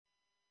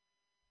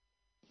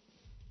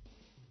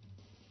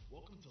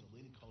Welcome to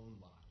Lynn Cullen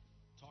Live,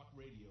 talk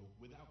radio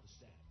without the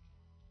static.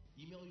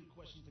 Email your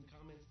questions and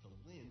comments to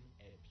lynn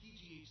at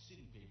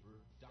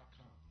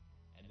pghcitypaper.com.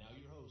 And now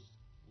your host,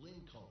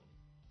 Lynn Cullen.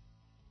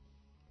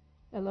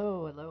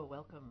 Hello,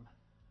 welcome.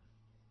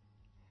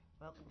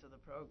 Welcome to the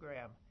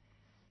program.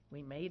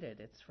 We made it.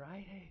 It's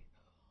Friday,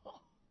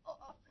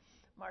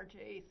 March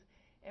 8th,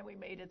 and we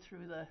made it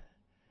through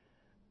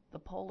the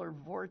polar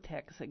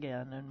vortex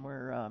again, and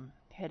we're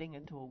heading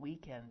into a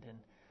weekend, and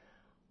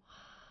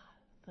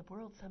the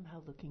world's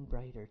somehow looking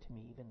brighter to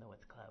me, even though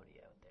it's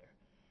cloudy out there.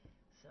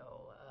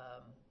 So,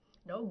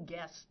 no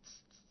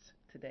guests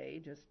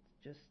today, just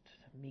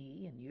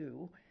me and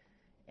you,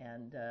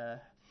 and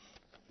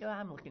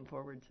I'm looking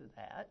forward to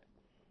that.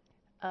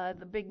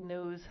 The big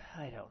news,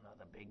 I don't know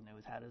the big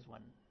news. How does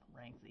one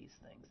rank these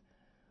things?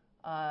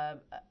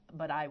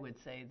 But I would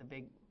say the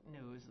big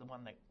news, the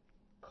one that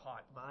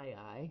caught my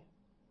eye,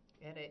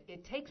 and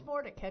it takes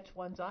more to catch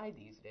one's eye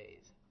these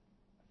days.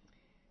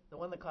 The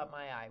one that caught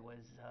my eye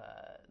was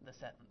the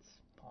sentence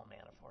Paul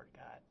Manafort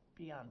got.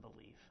 Beyond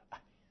belief.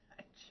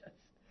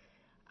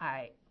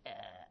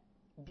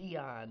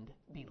 Beyond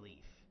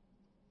belief.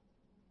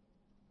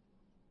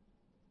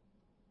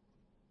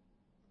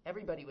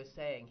 Everybody was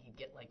saying he'd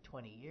get like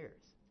 20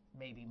 years,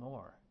 maybe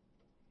more.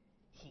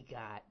 He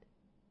got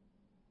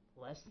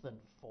less than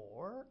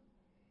 4,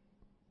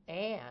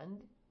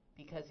 and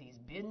because he's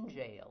been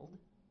jailed,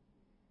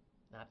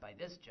 not by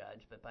this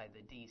judge, but by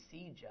the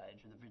D.C.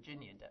 judge, or the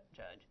Virginia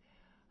judge,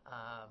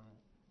 I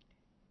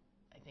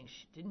think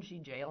didn't she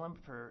jail him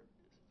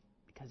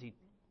because she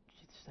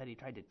said he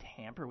tried to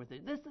tamper with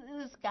it.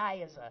 This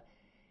guy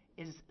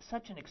is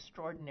such an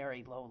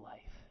extraordinary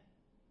lowlife.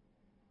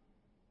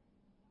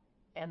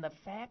 And the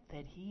fact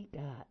that he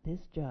got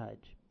this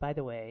judge, by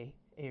the way,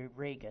 a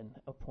Reagan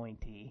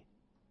appointee,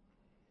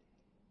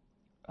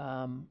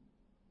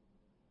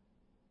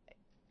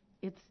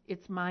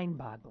 it's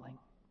mind-boggling.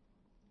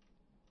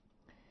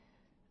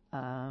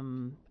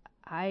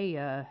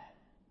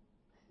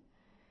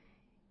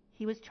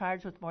 He was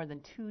charged with more than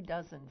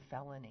 24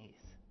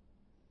 felonies.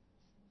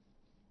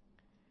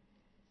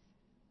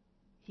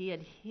 He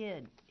had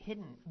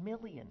hidden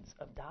millions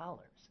of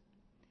dollars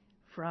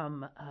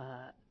from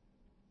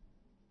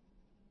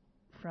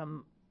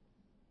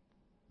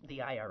the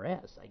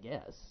IRS, I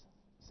guess,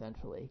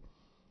 essentially.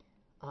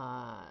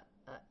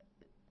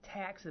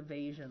 Tax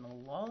evasion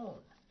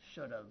alone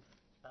should have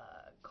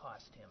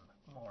cost him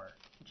more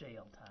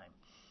jail time.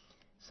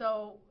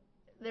 So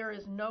there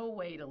is no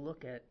way to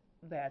look at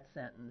that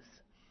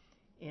sentence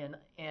in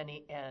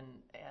any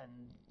and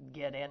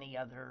get any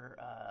other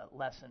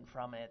lesson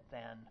from it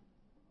than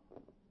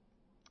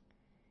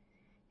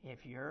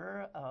if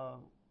you're a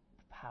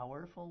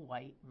powerful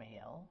white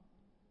male,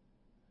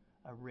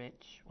 a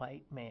rich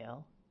white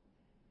male,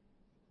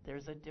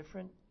 there's a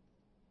different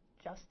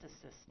justice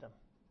system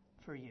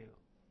for you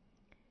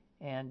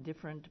and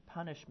different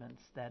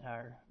punishments that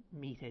are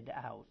meted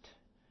out.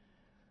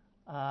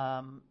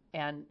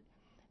 And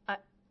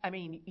I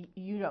mean,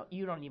 you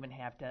don't even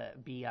have to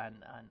be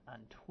on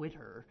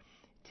Twitter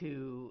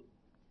to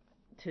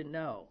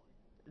know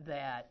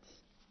that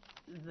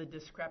the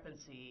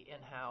discrepancy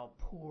in how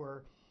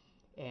poor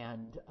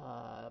and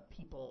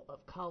people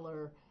of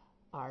color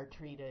are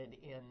treated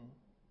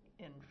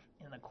in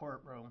a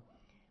courtroom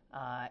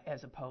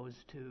as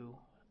opposed to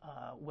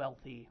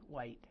wealthy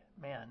white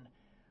men.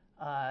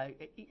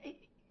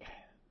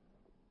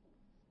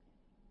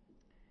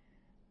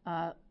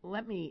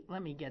 Let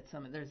me get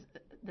some.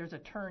 There's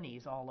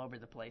attorneys all over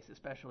the place,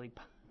 especially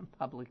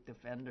public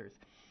defenders,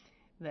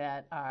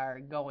 that are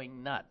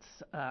going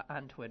nuts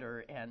on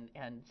Twitter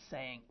and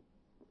saying,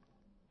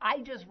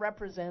 I just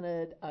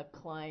represented a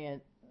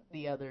client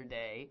the other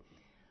day.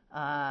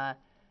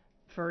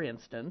 For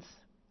instance,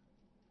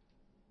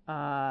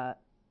 let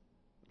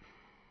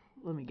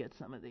me get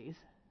some of these.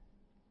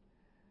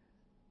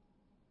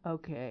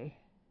 Okay.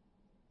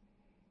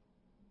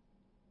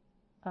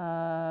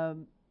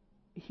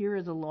 Here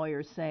is a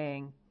lawyer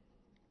saying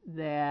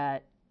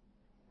that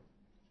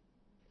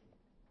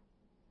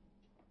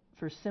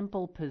for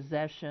simple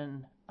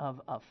possession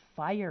of a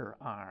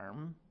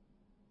firearm,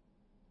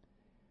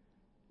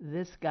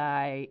 this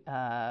guy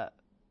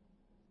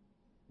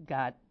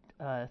got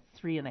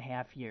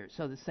 3.5 years.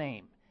 So the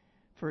same.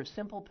 For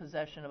simple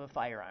possession of a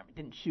firearm.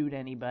 Didn't shoot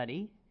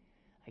anybody.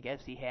 I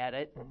guess he had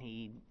it and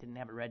he didn't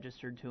have it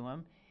registered to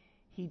him.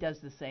 He does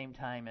the same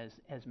time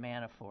as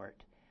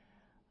Manafort.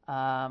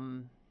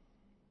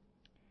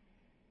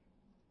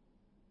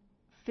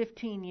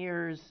 15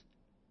 years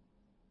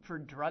for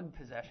drug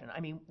possession. I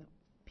mean,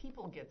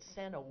 people get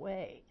sent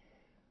away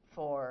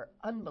for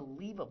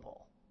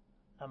unbelievable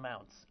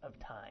amounts of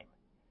time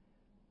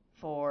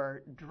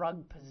for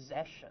drug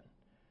possession,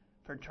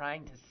 for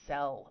trying to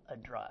sell a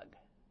drug.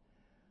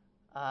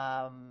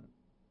 I'm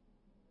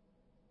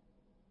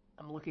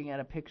looking at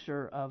a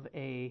picture of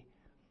a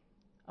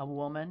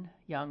woman,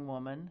 young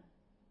woman.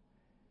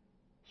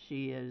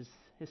 She is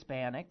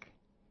Hispanic.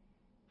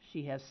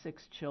 She has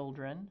 6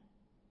 children.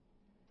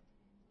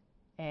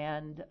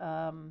 And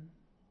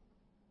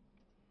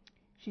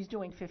She's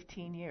doing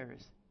 15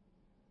 years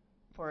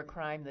for a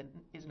crime that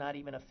is not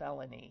even a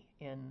felony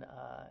in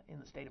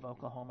the state of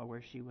Oklahoma,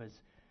 where she was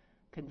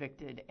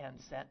convicted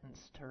and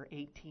sentenced. Her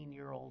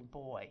 18-year-old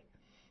boy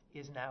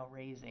is now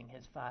raising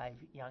his 5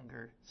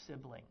 younger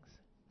siblings.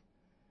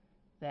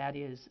 That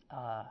is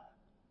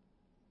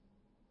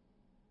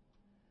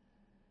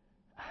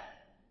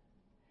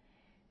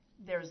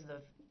there's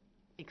the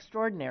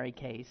extraordinary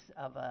case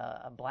of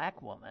a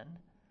black woman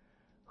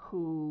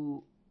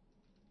who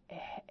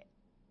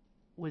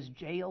was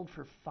jailed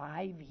for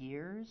 5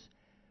 years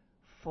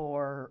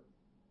for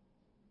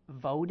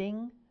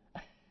voting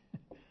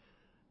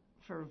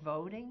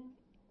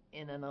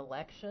in an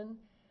election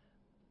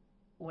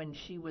when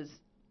she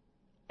was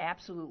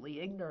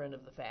absolutely ignorant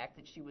of the fact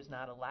that she was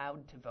not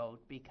allowed to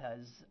vote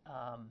because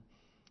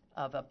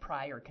of a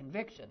prior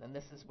conviction. And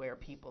this is where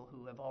people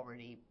who have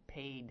already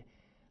paid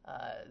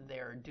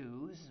their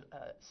dues,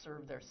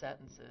 serve their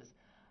sentences,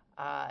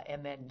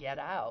 and then get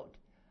out,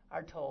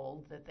 are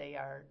told that they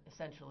are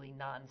essentially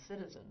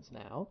non-citizens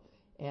now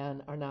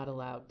and are not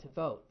allowed to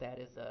vote. That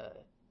is a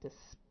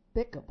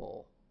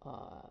despicable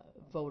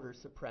voter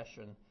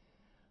suppression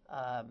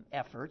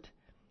effort,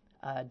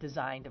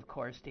 designed, of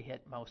course, to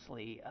hit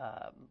mostly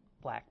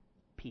black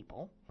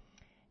people.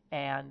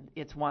 And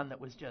it's one that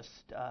was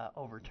just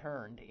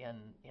overturned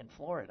in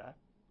Florida,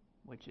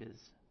 which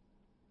is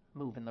a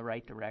move in the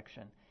right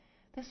direction.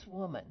 This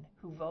woman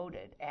who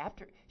voted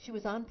after, she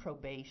was on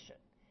probation,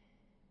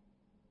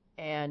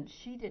 and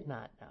she did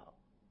not know.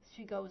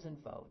 She goes and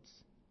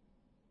votes.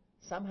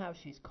 Somehow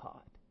she's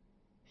caught.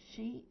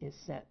 She is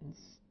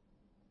sentenced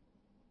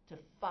to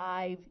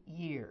 5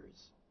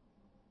 years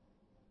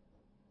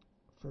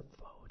for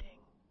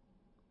voting.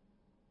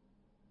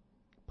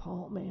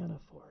 Paul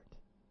Manafort,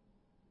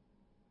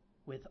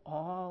 with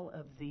all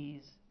of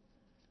these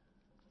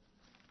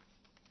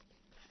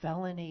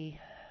felony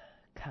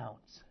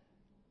counts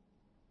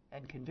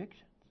and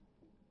convictions,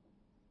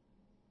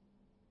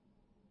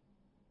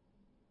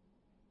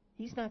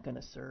 he's not going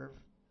to serve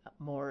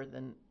more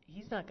than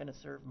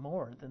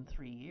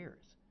 3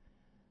 years,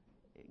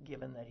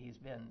 given that he's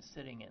been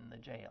sitting in the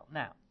jail.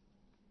 Now,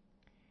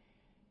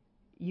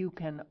 you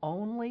can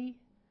only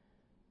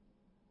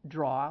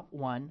draw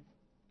one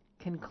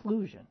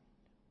conclusion.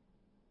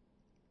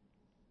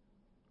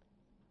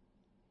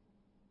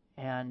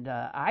 And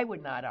I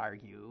would not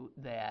argue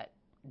that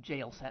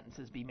jail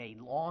sentences be made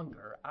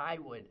longer. I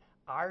would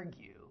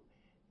argue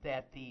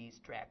that these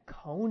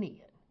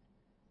draconian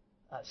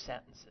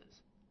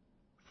sentences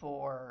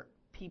for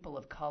people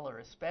of color,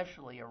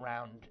 especially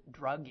around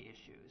drug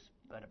issues,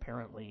 but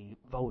apparently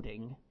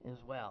voting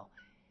as well,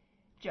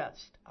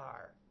 just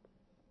are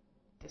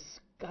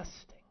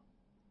disgusting,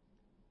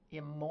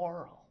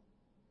 immoral.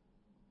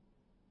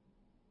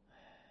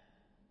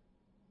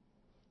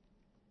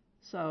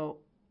 So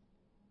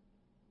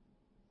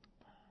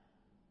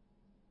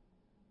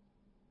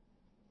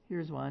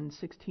here's one.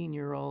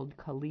 16-year-old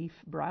Khalif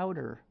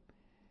Browder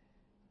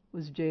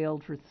was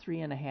jailed for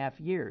 3.5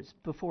 years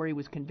before he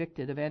was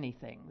convicted of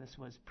anything. This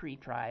was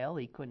pre-trial.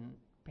 He couldn't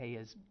pay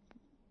his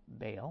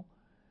bail.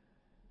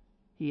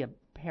 He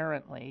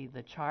apparently,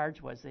 the charge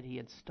was that he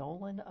had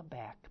stolen a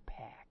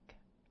backpack.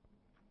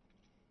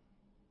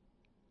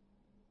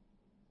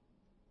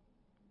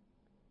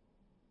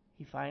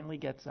 He finally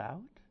gets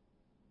out,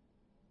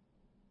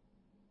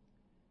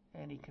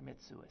 and he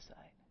commits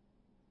suicide.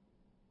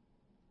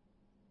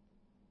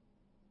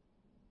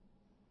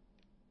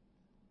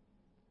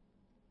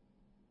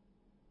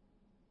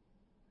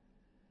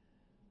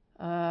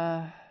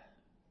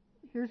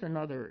 Here's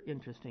another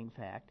interesting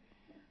fact.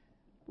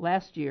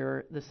 Last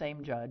year, the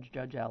same judge,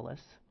 Judge Ellis,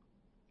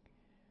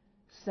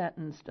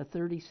 sentenced a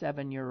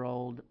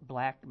 37-year-old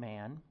black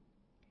man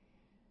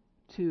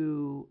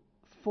to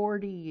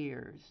 40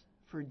 years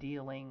for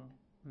dealing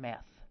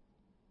meth.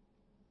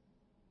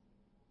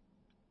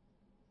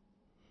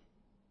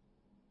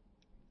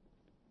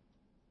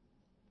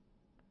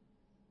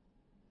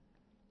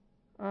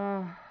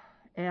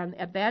 And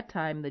at that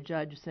time, the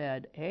judge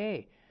said,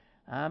 "Hey,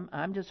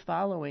 I'm just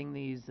following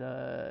these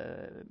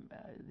sentencing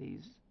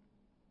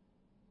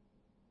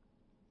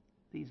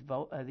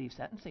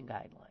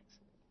guidelines.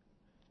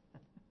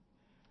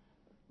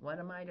 What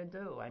am I to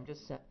do? I'm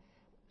just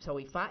so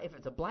if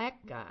it's a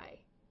black guy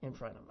in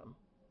front of him,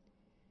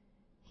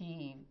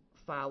 he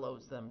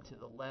follows them to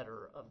the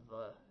letter of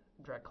the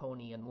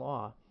draconian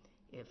law.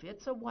 If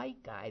it's a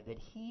white guy that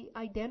he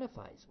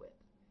identifies with,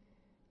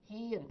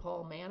 he and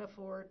Paul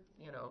Manafort,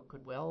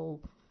 could well,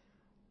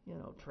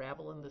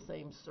 travel in the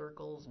same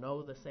circles,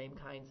 know the same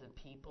kinds of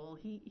people.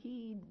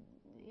 He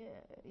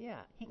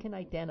can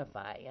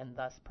identify and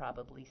thus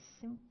probably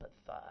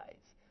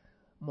sympathize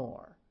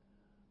more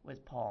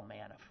with Paul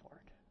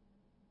Manafort.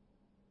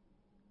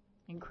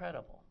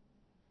 Incredible.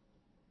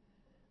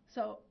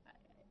 So,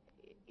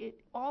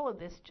 all of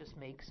this just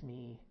makes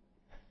me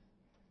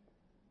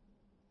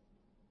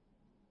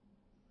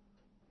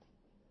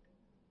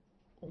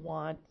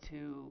want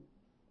to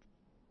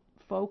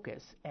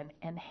focus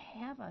and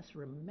have us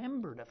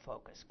remember to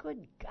focus.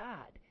 Good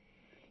God.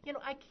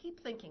 I keep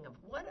thinking of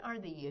what are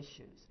the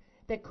issues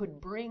that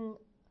could bring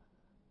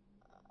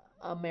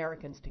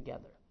Americans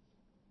together.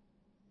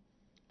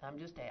 I'm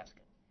just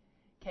asking.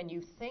 Can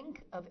you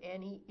think of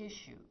any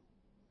issue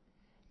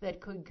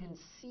that could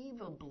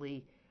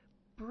conceivably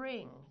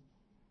bring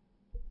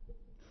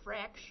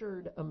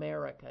fractured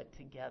America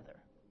together?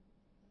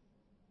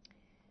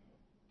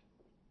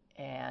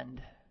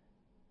 And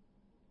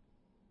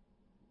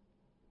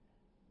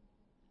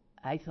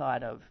I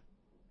thought of,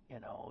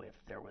 if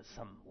there was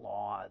some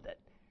law that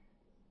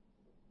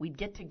we'd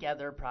get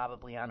together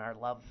probably on our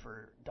love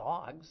for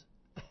dogs.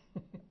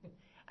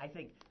 I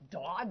think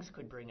dogs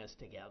could bring us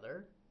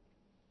together,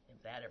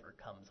 if that ever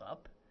comes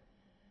up.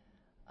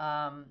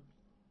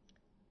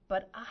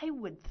 But I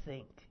would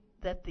think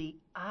that the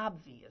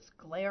obvious,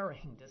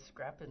 glaring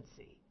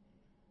discrepancy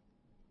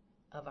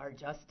of our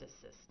justice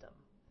system,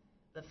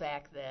 the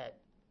fact that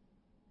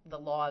the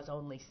laws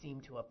only seem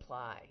to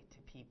apply to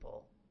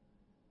people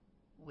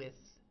with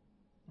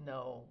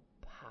no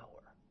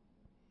power,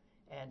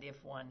 and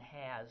if one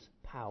has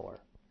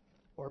power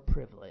or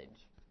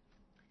privilege,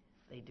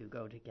 they do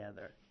go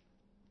together.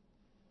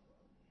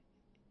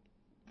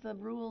 The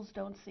rules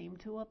don't seem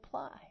to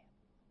apply.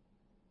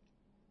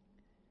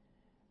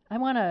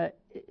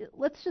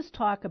 Let's just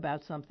talk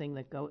about something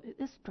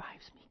this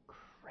drives me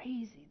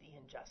crazy, the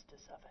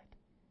injustice of it.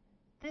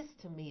 This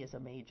to me is a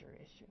major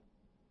issue.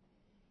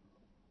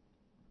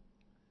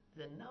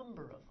 The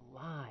number of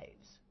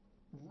lives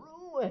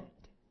ruined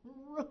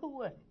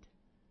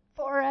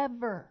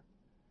forever.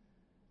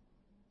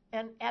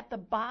 And at the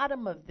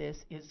bottom of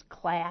this is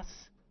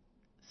classism,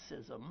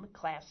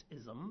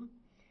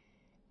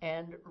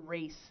 and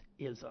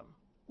racism,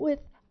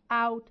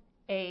 without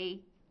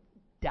a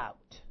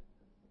doubt.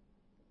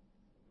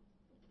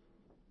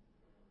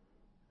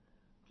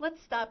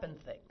 Let's stop and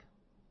think.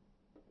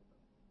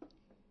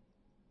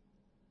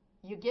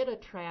 You get a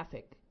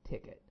traffic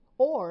ticket,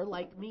 or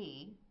like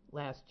me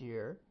last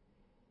year,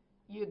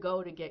 you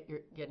go to get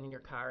in your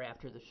car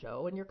after the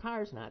show and your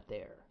car's not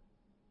there.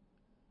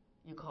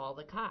 You call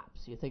the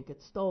cops. You think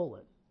it's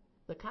stolen.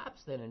 The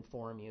cops then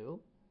inform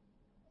you,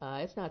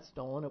 it's not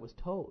stolen, it was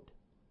towed.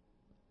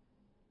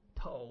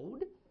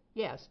 Towed?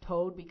 Yes,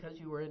 towed because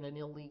you were in an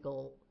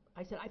illegal...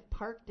 I said, I've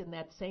parked in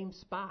that same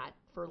spot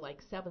for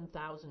like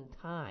 7,000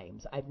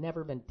 times. I've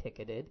never been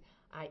ticketed.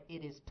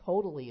 It is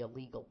totally a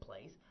legal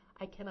place.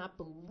 I cannot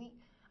believe...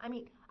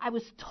 I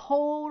was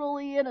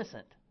totally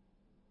innocent.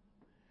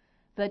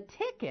 The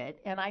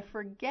ticket, and I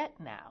forget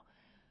now,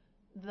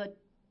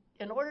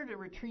 in order to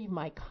retrieve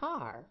my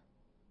car,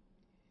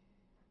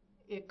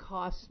 it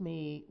cost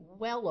me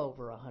well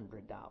over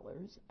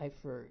 $100. I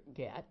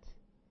forget.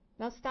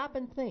 Now stop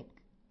and think.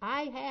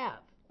 I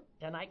have,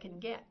 and I can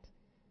get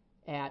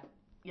at,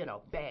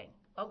 bang.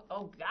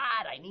 Oh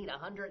God, I need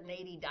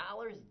 $180.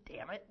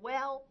 Damn it.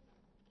 Well,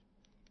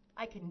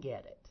 I can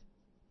get it.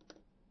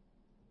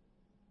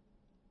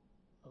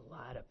 A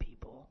lot of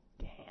people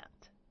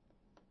can't.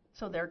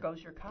 So there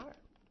goes your car.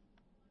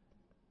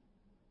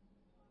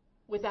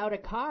 Without a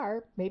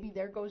car, maybe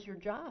there goes your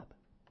job.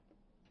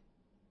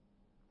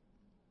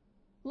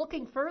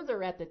 Looking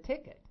further at the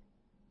ticket,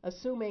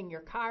 assuming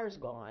your car's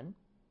gone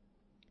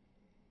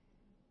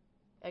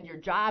and your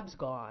job's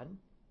gone,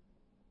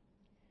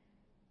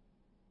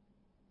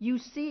 you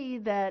see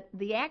that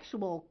the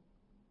actual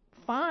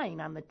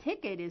fine on the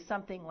ticket is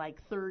something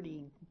like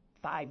 $35,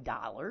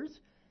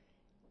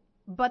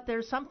 but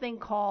there's something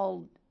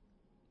called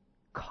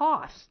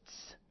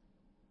costs,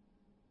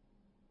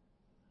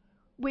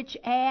 which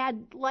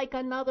add like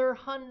another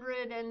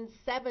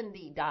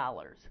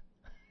 $170,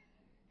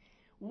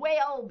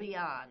 well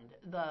beyond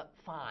the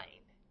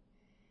fine.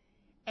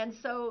 And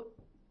so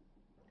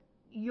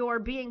you're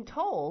being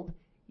told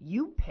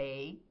you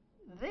pay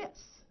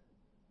this,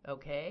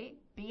 okay,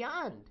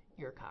 beyond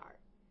your car.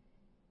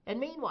 And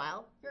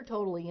meanwhile, you're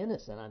totally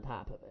innocent on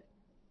top of it.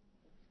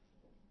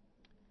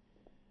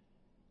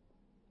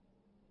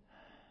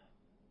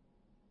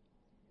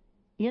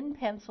 In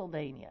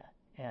Pennsylvania,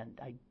 and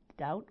I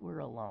doubt we're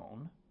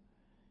alone,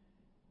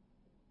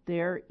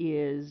 there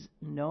is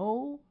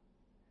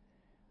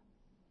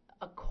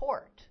a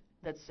court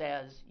that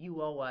says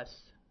you owe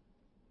us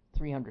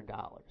 $300.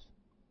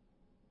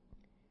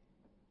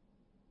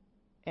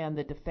 And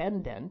the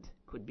defendant,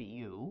 could be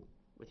you,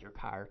 with your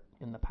car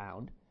in the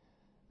pound,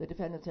 the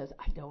defendant says,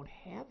 I don't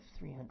have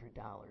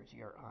 $300,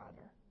 Your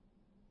Honor.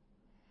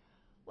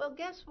 Well,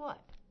 guess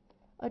what?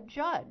 A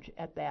judge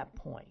at that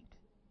point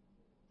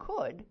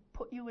could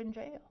put you in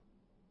jail.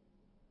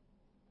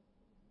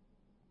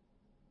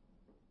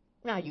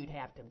 Now, you'd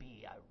have to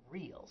be a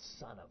real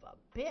son of a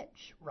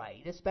bitch,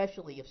 right?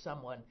 Especially if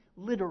someone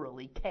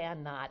literally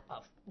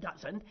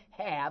doesn't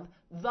have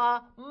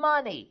the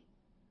money.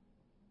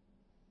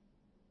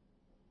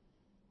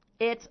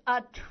 It's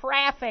a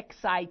traffic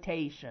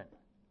citation.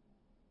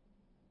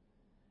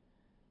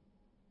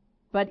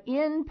 But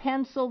in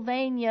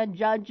Pennsylvania,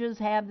 judges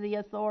have the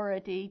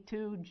authority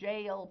to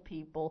jail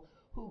people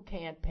who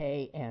can't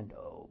pay, and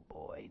oh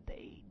boy,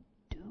 they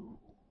do.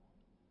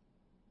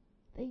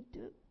 They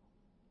do.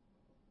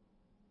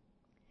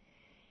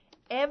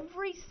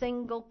 Every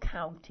single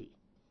county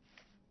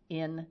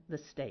in the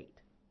state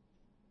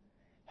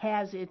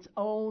has its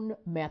own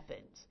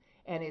methods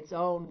and its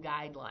own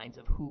guidelines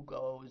of who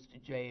goes to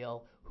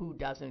jail, who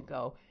doesn't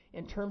go.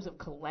 In terms of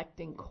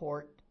collecting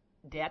court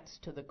debts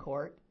to the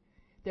court,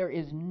 there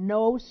is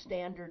no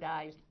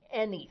standardized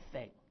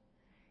anything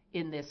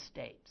in this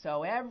state.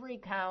 So every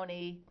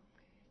county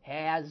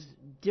has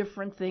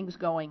different things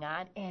going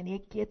on, and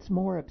it gets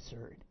more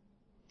absurd.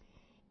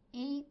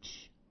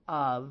 Each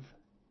of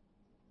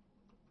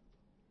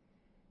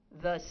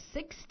the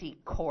 60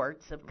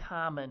 courts of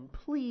common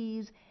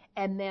pleas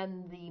and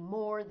then the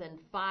more than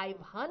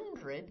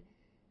 500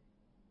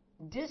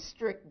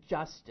 district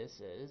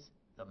justices,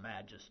 the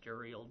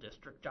magisterial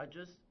district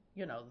judges,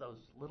 you know, those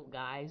little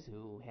guys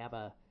who have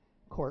a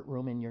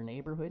courtroom in your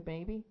neighborhood,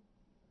 maybe.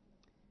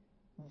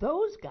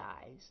 Those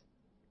guys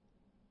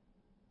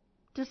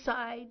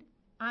decide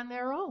on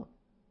their own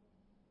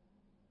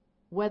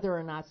whether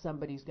or not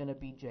somebody's going to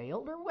be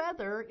jailed, or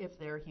whether, if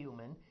they're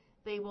human,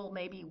 they will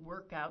maybe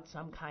work out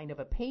some kind of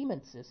a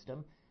payment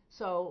system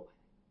so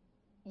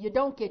you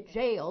don't get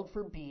jailed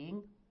for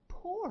being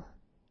poor.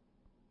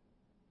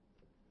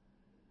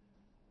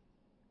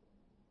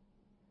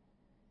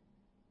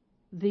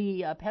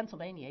 The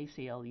Pennsylvania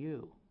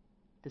ACLU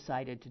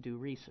decided to do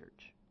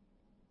research.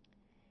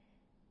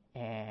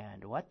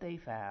 And what they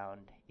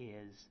found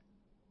is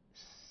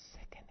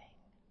sickening.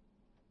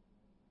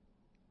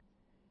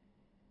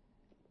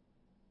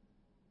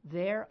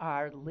 There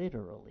are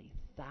literally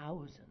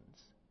thousands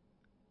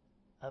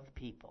of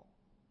people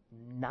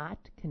not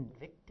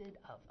convicted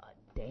of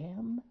a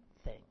damn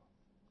thing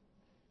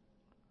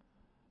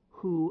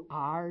who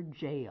are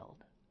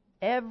jailed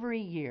every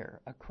year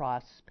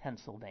across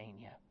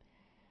Pennsylvania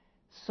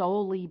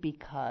solely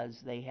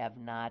because they have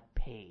not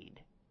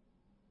paid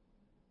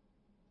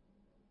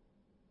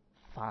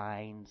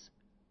fines,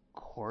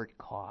 court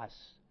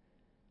costs,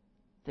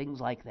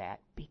 things like that,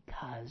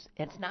 because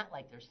it's not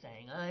like they're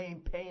saying, I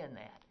ain't paying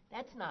that.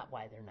 That's not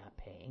why they're not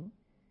paying.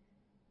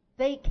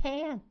 They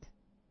can't.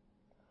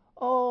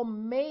 Oh,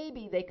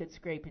 maybe they could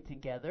scrape it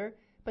together,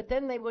 but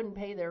then they wouldn't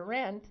pay their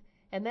rent,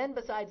 and then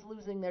besides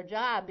losing their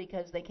job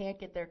because they can't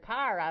get their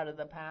car out of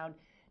the pound,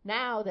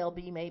 now they'll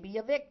be maybe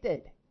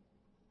evicted.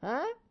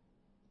 Huh?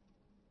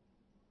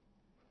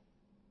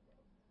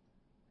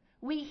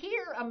 We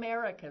hear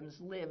Americans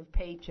live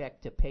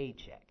paycheck to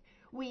paycheck.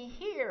 We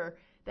hear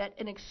that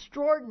an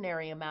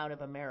extraordinary amount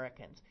of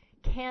Americans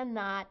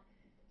cannot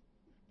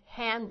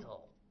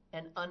handle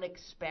an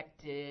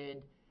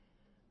unexpected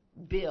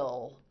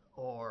bill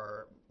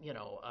or, you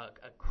know,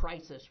 a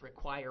crisis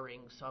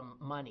requiring some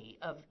money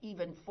of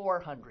even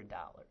 $400,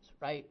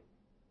 right?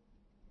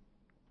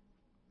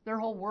 Their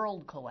whole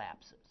world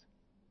collapses.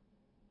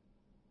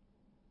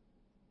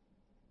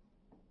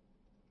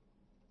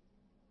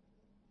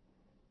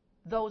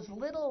 Those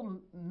little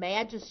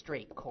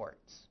magistrate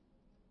courts,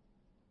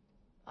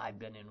 I've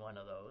been in one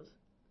of those.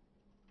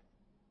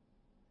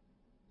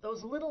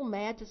 Those little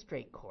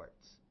magistrate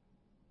courts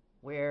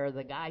where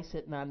the guy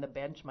sitting on the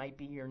bench might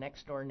be your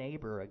next door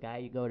neighbor, a guy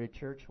you go to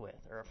church with,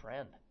 or a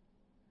friend.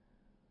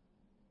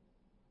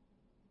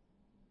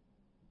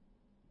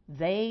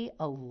 They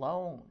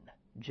alone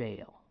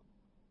jail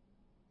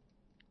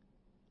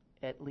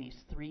at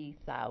least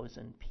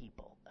 3,000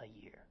 people a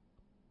year.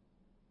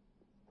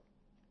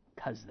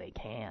 Because they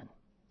can.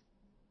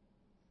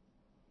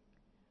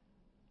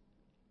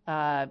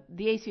 The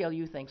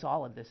ACLU thinks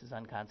all of this is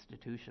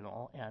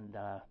unconstitutional, and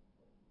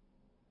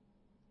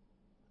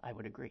I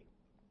would agree.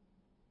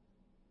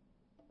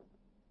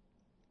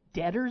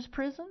 Debtors'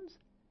 prisons?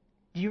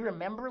 Do you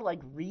remember, like,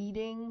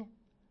 reading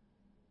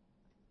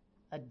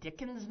a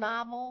Dickens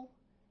novel,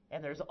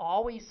 and there's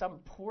always some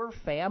poor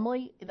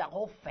family, the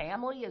whole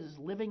family is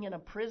living in a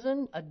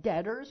prison, a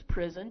debtor's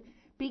prison,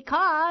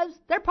 because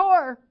they're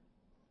poor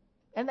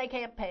and they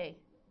can't pay.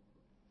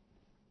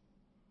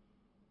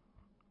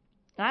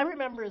 And I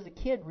remember as a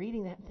kid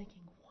reading that and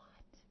thinking, what?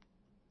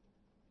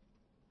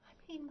 I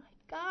mean, my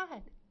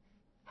God,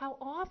 how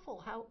awful,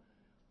 how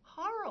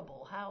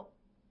horrible, how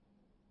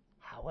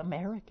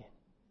American,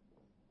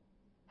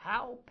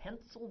 how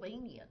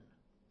Pennsylvanian.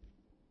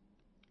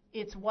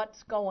 It's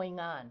what's going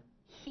on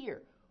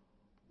here.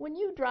 When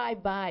you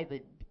drive by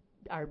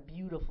our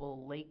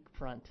beautiful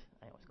lakefront,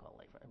 I always call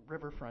it lakefront,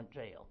 riverfront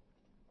jail,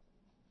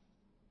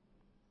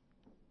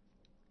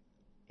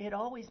 it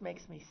always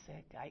makes me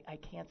sick. I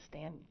can't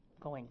stand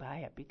going by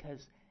it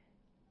because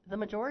the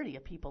majority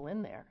of people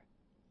in there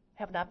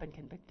have not been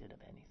convicted of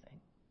anything.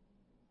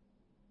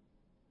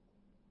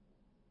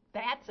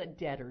 That's a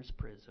debtor's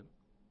prison.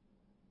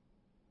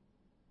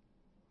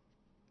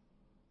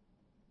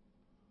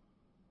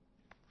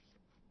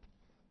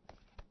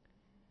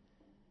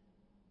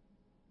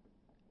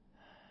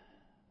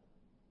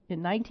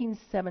 In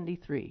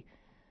 1973,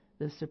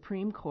 the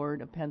Supreme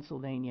Court of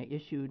Pennsylvania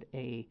issued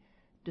a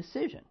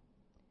decision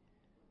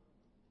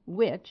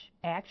which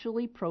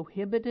actually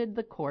prohibited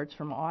the courts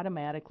from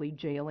automatically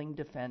jailing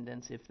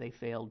defendants if they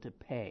failed to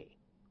pay.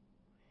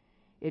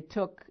 It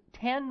took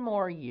 10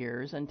 more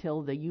years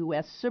until the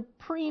U.S.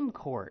 Supreme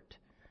Court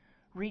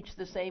reached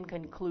the same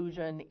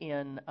conclusion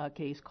in a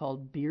case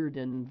called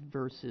Bearden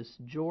versus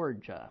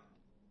Georgia.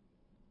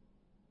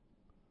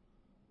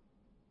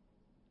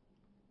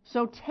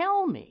 So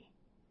tell me,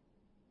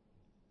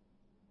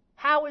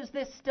 how is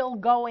this still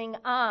going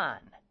on?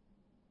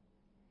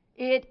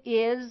 It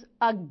is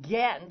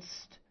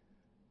against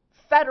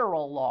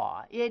federal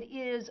law. It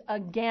is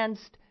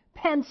against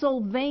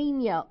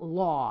Pennsylvania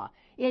law.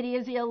 It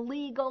is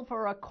illegal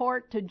for a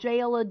court to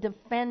jail a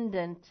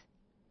defendant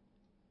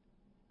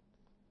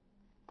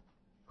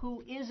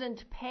who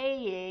isn't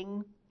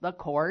paying the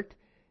court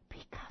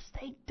because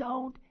they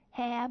don't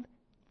have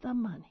the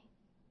money.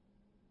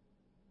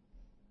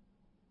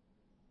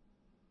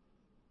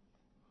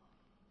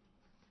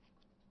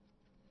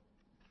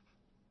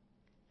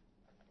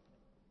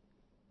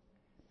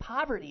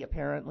 Poverty,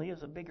 apparently,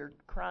 is a bigger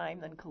crime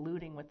than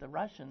colluding with the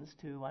Russians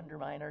to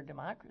undermine our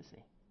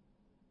democracy.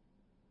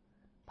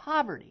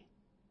 Poverty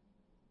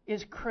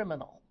is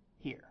criminal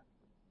here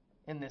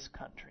in this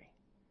country.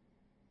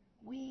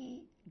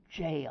 We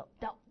jail.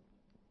 Now,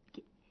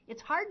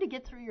 it's hard to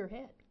get through your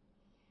head.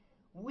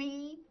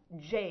 We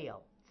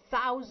jail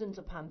thousands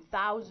upon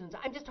thousands.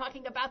 I'm just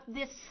talking about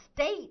this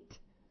state.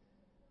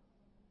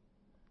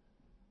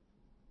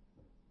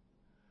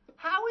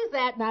 How is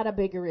that not a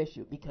bigger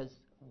issue? Because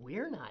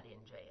we're not in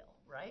jail,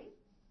 right?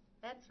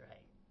 That's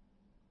right.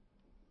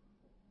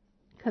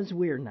 Because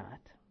we're not.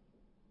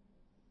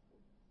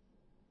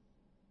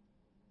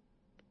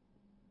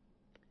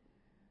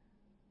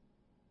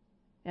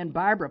 And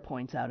Barbara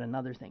points out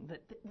another thing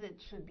that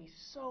should be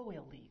so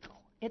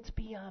illegal. It's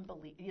beyond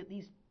belief.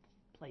 These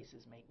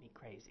places make me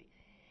crazy.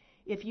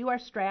 If you are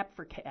strapped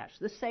for cash,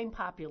 the same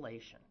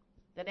population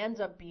that ends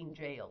up being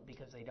jailed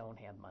because they don't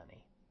have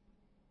money,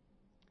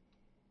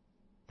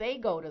 they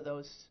go to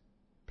those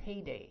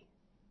payday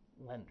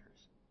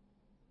lenders,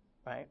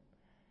 right?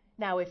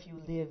 Now, if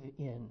you live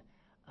in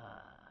a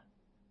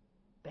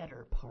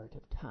better part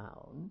of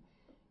town,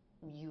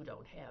 you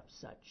don't have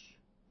such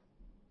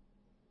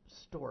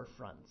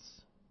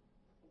storefronts,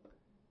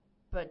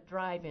 but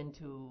drive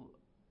into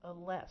a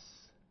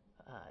less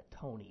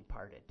Tony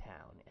part of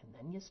town, and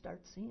then you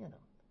start seeing them.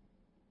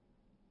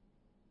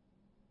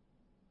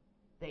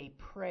 They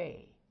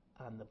prey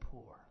on the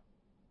poor.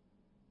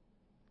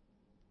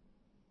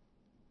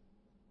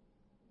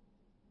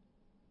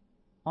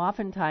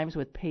 Oftentimes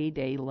with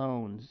payday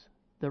loans,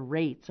 the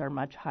rates are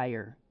much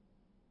higher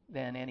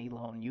than any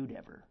loan you'd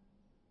ever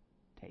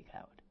take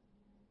out.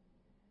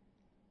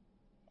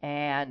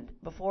 And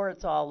before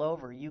it's all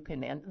over, you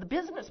can end. The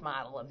business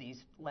model of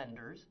these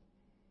lenders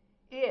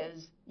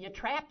is you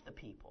trap the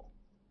people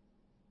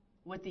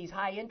with these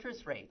high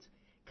interest rates.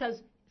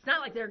 Because it's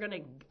not like they're going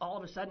to all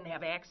of a sudden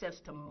have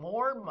access to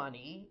more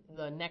money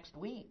the next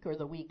week or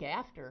the week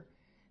after.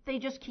 They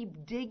just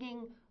keep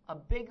digging a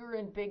bigger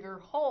and bigger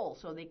hole,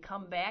 so they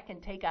come back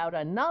and take out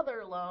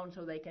another loan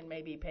so they can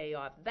maybe pay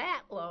off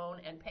that loan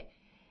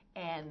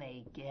and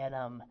they get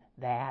them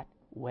that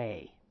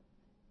way.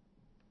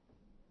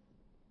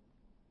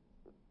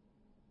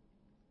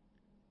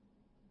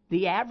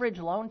 The average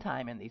loan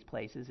time in these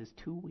places is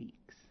 2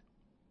 weeks.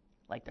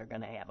 Like they're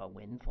going to have a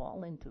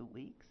windfall in 2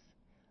 weeks.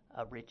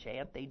 A rich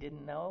aunt they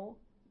didn't know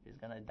is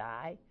going to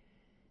die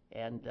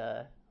and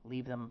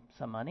leave them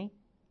some money.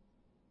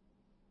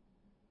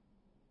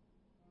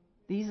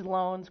 These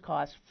loans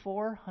cost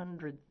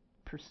 400%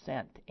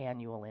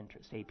 annual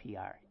interest,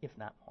 APR, if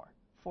not more.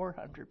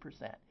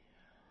 400%.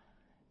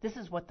 This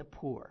is what the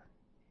poor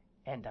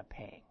end up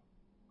paying.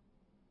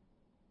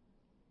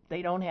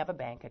 They don't have a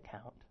bank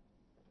account.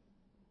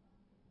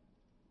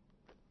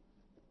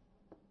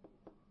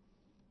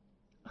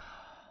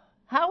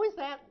 How is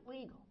that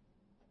legal?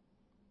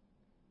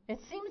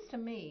 It seems to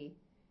me,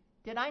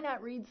 did I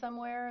not read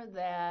somewhere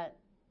that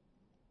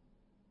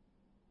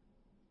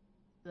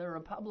the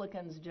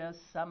Republicans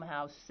just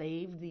somehow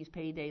saved these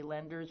payday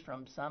lenders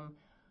from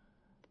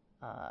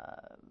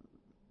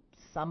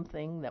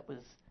something that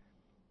was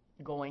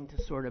going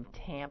to sort of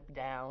tamp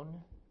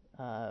down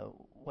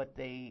what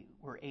they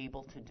were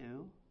able to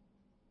do?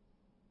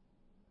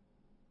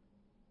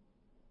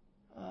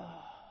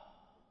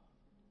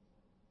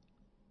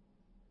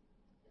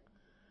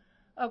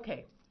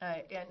 Okay,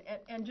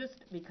 and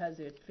just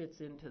because it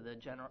fits into the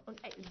general,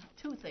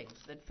 two things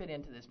that fit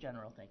into this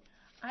general thing.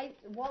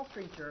 Wall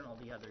Street Journal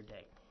the other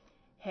day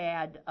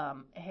had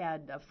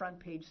a front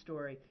page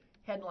story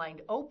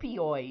headlined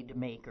 "Opioid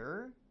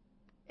Maker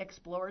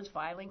Explores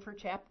Filing for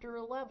Chapter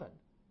 11."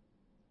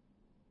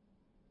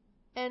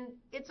 And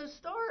it's a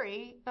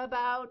story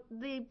about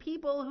the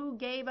people who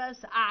gave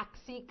us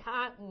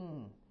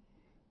OxyContin,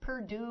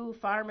 Purdue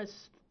Pharma,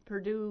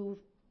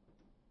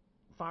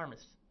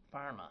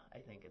 I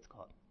think it's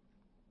called.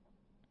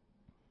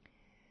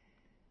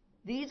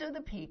 These are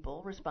the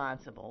people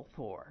responsible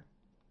for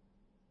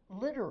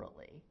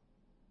literally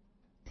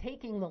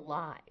taking the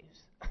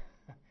lives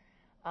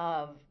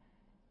of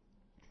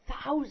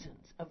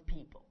thousands of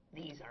people.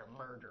 These are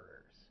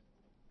murderers.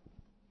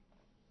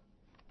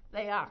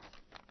 They are.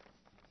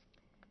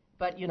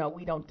 But,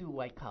 we don't do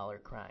white-collar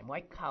crime.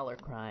 White-collar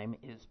crime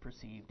is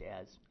perceived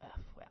as,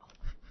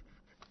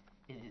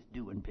 it is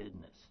doing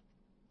business.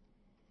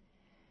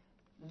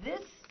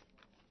 This,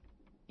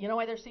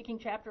 why they're seeking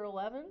Chapter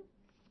 11?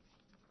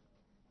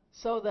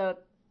 So that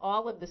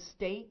all of the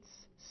states,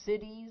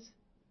 cities,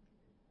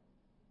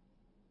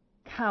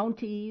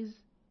 counties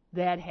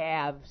that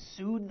have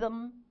sued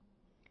them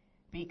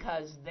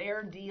because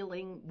they're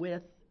dealing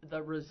with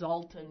the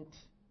resultant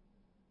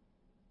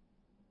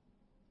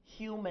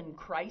human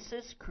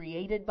crisis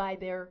created by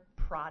their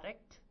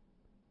product,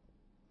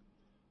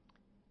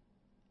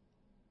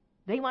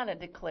 they want to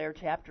declare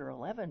Chapter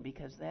 11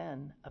 because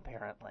then,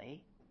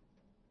 apparently,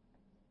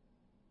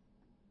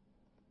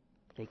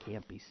 they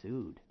can't be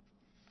sued.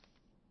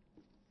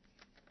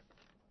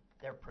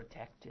 They're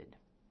protected.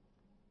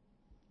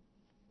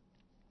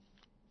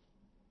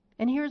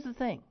 And here's the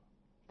thing.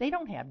 They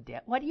don't have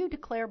debt. Why do you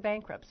declare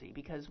bankruptcy?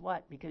 Because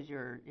what? Because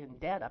you're in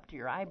debt up to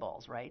your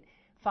eyeballs, right?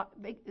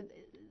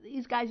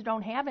 These guys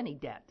don't have any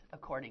debt,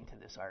 according to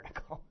this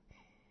article.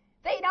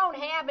 They don't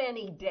have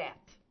any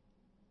debt.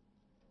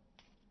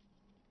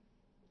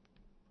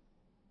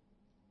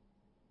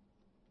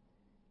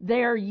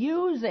 They're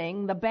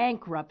using the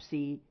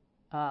bankruptcy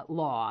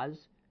laws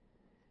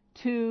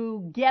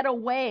to get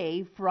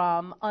away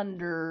from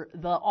under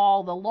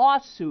all the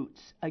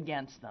lawsuits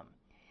against them.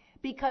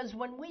 Because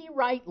when we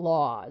write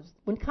laws,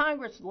 when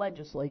Congress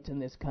legislates in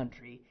this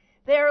country,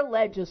 they're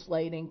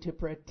legislating to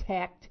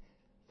protect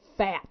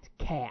fat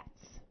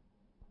cats.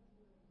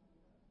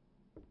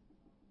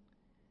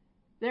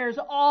 There's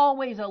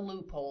always a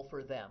loophole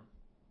for them.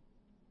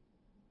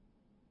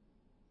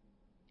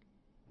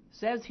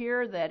 Says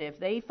here that if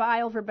they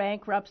file for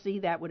bankruptcy,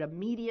 that would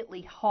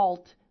immediately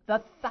halt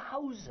the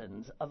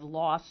thousands of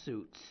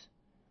lawsuits.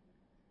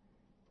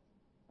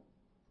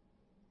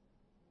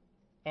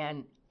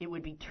 And it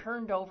would be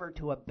turned over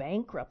to a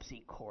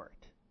bankruptcy court.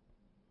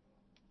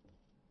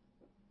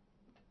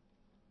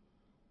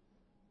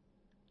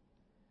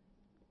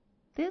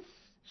 This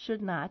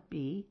should not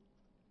be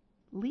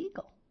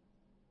legal.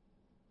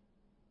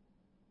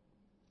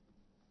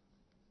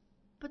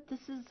 But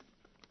this is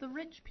the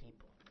rich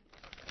people.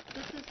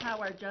 This is how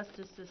our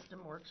justice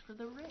system works for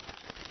the rich.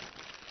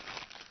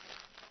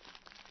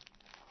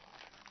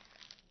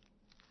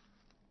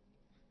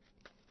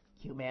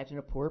 Can you imagine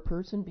a poor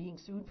person being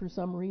sued for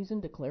some reason,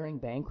 declaring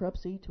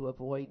bankruptcy to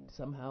avoid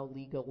somehow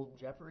legal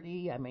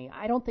jeopardy? I mean,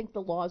 I don't think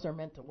the laws are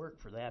meant to work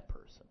for that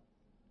person.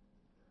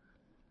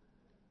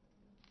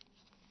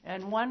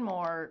 And one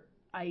more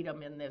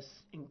item in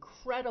this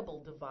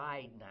incredible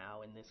divide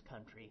now in this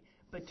country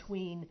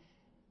between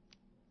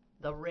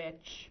the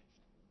rich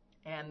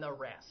and the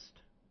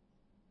rest.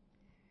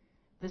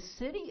 The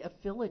city of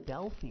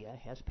Philadelphia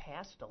has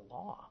passed a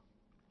law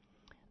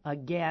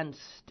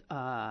against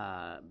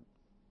the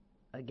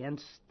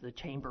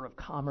Chamber of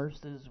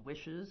Commerce's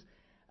wishes,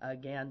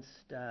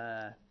 against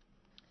a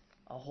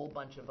whole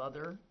bunch of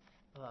other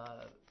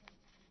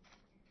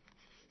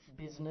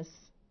business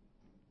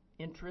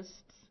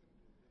interests.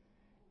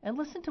 And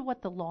listen to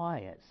what the law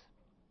is.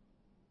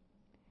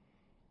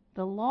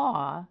 The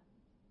law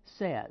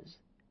says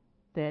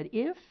that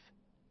if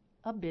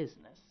a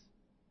business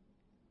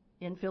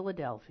in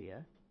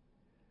Philadelphia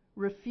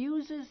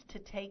refuses to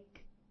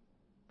take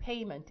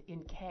payment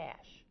in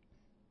cash,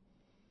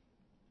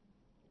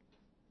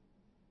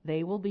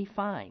 they will be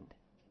fined.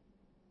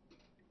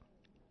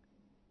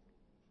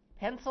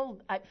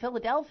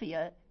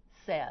 Philadelphia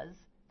says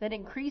that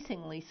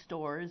increasingly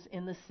stores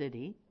in the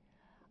city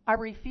are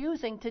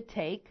refusing to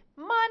take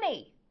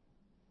money.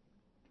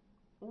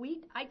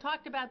 I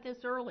talked about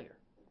this earlier.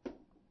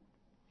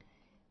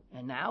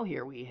 And now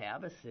here we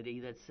have a city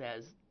that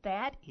says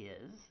that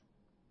is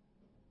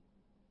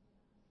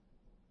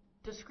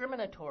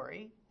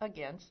discriminatory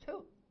against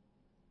who?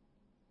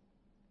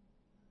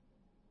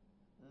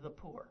 The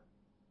poor.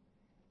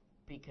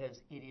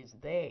 Because it is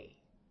they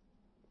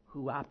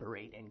who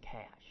operate in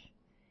cash.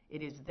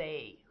 It is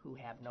they who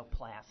have no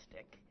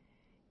plastic.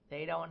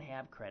 They don't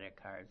have credit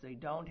cards. They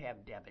don't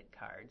have debit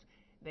cards.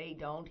 They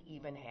don't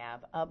even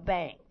have a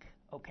bank,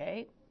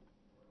 okay?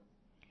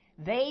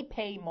 They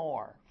pay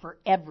more for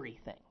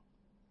everything.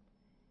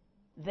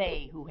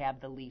 They who have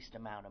the least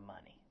amount of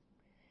money.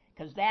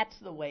 Because that's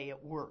the way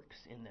it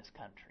works in this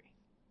country.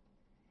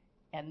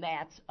 And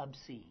that's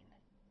obscene.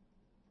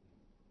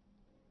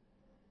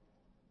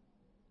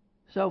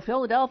 So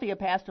Philadelphia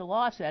passed a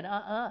law, said,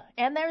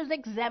 And there's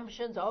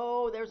exemptions.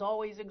 Oh, there's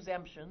always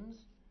exemptions.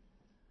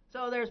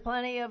 So there's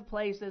plenty of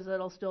places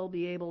that'll still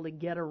be able to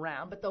get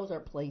around, but those are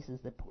places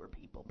that poor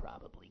people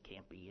probably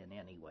can't be in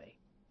anyway.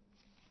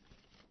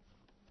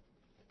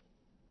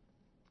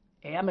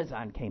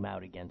 Amazon came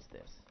out against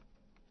this.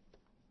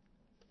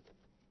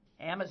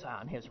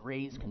 Amazon has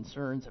raised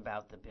concerns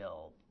about the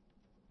bill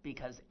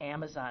because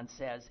Amazon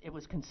says it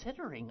was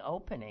considering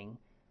opening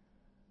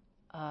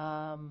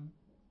a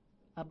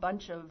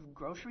bunch of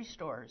grocery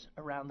stores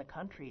around the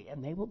country,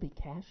 and they will be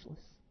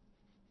cashless.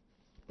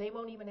 They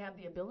won't even have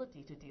the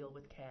ability to deal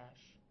with cash.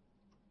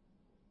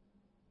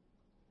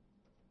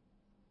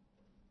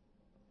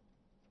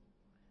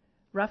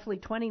 Roughly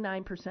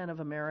 29% of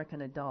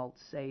American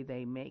adults say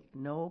they make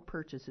no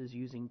purchases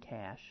using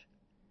cash.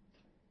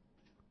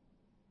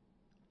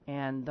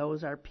 And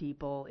those are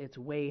people, it's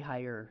way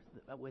higher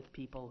with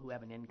people who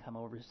have an income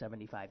over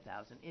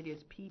 $75,000. It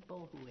is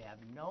people who have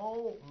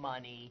no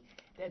money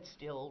that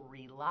still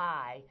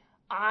rely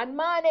on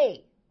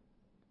money.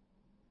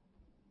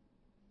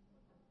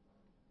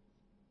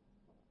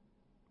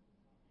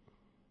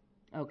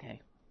 Okay,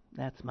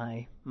 that's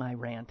my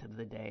rant of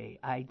the day.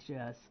 I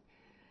just,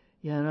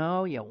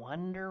 you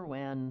wonder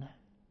when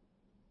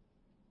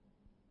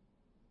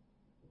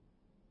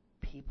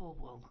people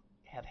will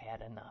have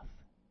had enough.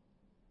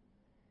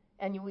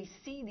 And we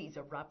see these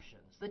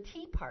eruptions. The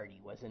Tea Party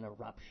was an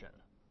eruption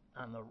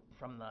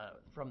from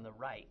the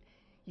right.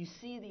 You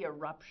see the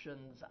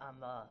eruptions on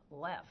the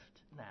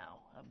left now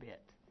a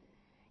bit.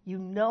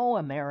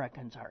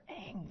 Americans are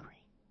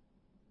angry.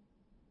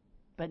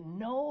 But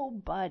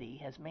nobody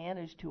has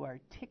managed to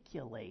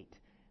articulate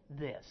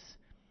this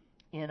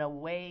in a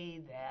way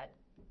that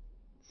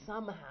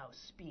somehow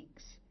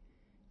speaks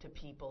to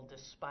people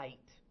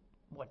despite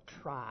what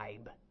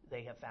tribe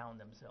they have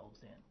found themselves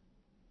in.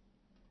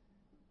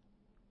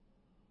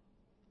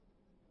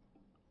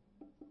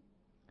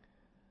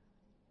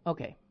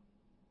 Okay.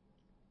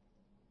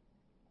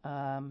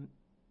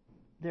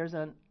 There's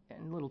and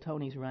little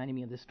Tony's reminding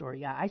me of this story.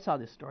 Yeah, I saw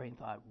this story and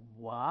thought,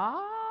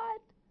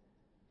 what?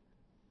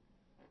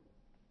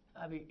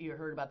 Have you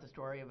heard about the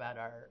story about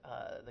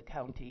the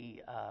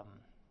county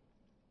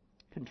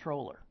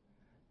controller,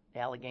 the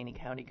Allegheny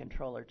County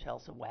controller,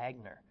 Chelsea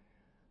Wagner,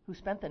 who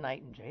spent the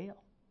night in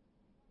jail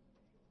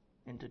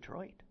in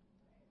Detroit?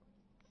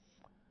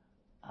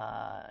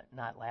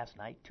 Not last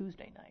night,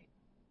 Tuesday night.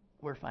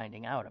 We're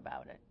finding out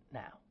about it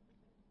now.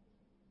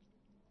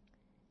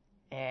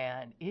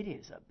 And it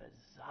is a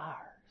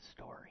bizarre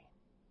story.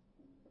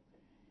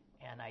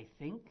 And I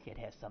think it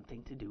has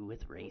something to do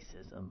with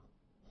racism.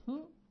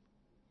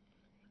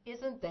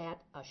 Isn't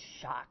that a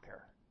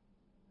shocker?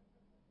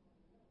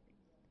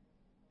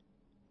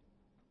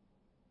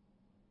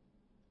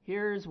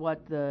 Here's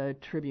what the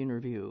Tribune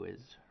Review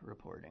is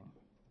reporting.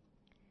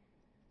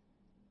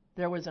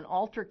 There was an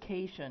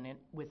altercation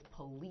with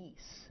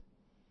police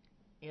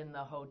in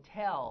the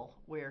hotel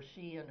where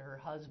she and her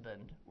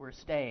husband were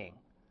staying.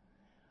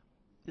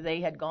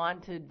 They had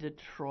gone to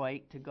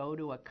Detroit to go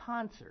to a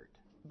concert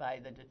by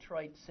the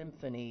Detroit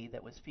Symphony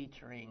that was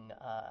featuring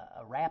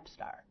a rap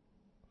star.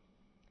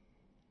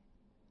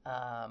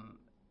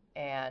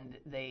 And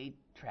they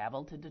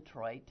traveled to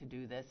Detroit to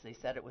do this. They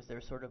said it was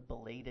their sort of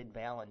belated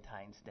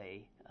Valentine's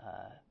Day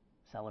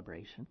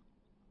celebration.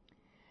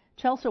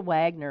 Chelsea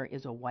Wagner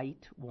is a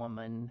white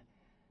woman,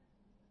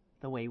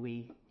 the way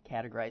we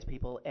categorize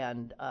people,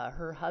 and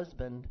her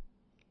husband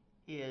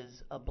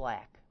is a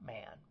black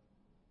man.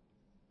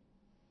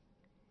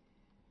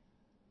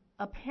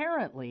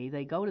 Apparently,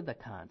 they go to the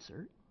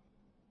concert.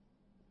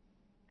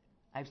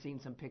 I've seen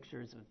some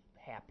pictures of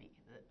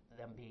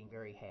them being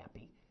very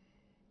happy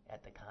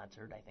at the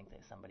concert. I think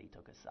that somebody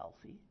took a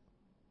selfie.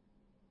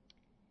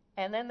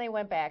 And then they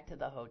went back to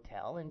the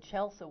hotel, and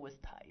Chelsea was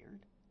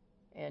tired,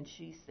 and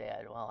she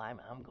said, "Well,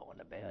 I'm going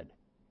to bed."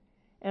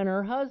 And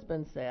her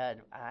husband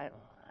said, "I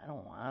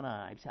don't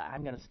wanna.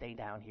 I'm going to stay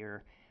down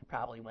here."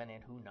 Probably went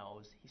in. Who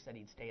knows? He said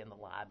he'd stay in the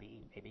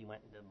lobby. Maybe he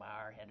went into the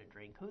bar, had a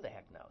drink. Who the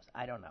heck knows?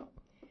 I don't know.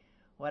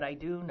 What I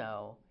do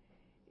know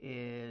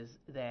is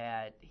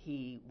that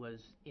he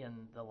was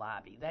in the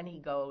lobby. Then he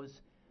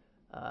goes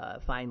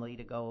finally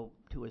to go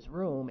to his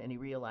room, and he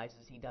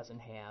realizes he doesn't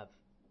have,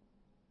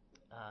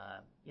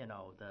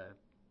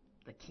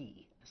 the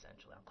key,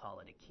 essentially. I'll call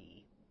it a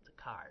key. It's a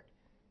card.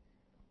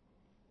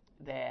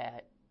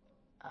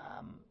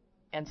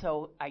 And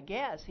so I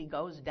guess he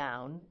goes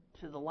down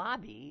to the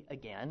lobby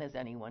again, as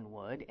anyone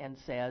would, and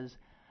says,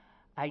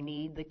 "I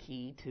need the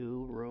key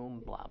to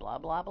room blah, blah,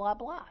 blah, blah,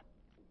 blah."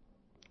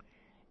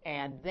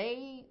 And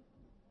they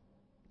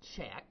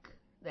check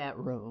that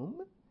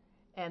room,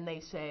 and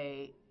they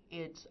say,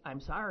 "I'm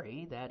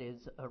sorry, that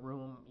is a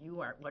room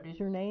what is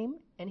your name?"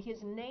 And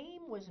his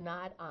name was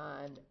not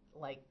on,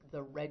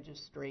 the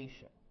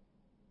registration.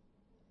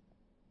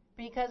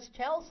 Because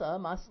Chelsea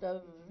must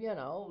have,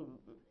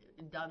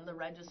 done the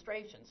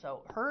registration.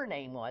 So her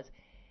name was,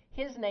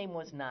 his name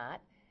was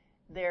not.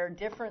 They're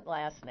different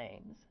last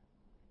names.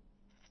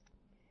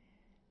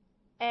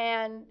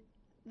 And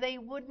they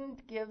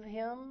wouldn't give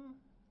him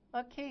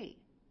a key.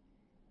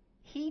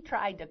 He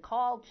tried to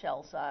call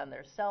Chelsea on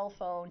their cell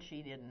phone.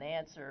 She didn't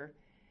answer.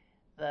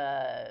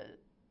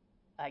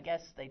 I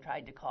guess they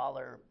tried to call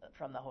her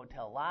from the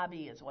hotel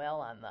lobby as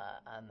well on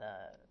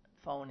the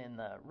phone in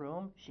the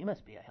room. She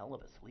must be a hell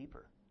of a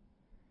sleeper.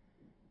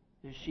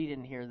 She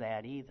didn't hear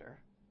that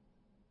either.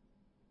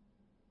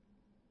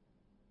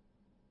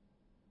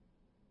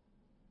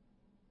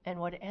 And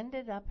what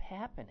ended up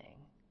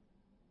happening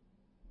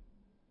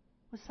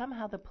was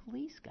somehow the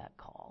police got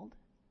called.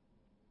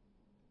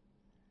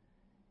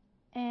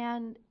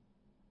 And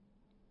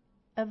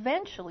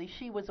eventually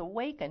she was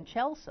awakened,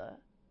 Chelsea,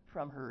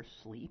 from her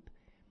sleep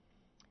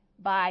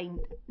by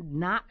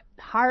not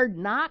hard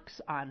knocks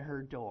on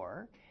her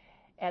door,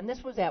 and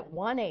this was at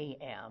 1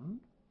 a.m.,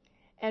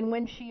 and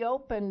when she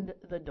opened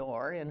the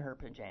door in her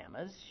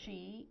pajamas,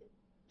 she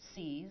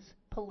sees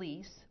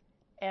police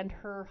and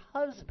her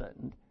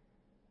husband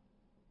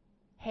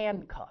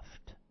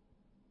handcuffed.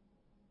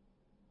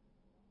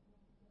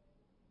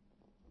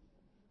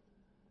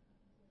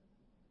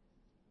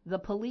 The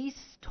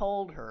police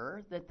told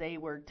her that they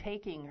were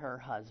taking her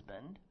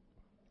husband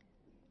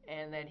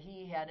and that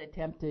he had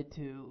attempted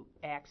to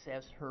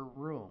access her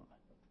room.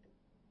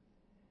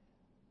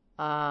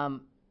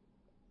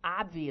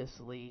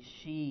 Obviously,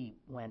 she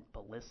went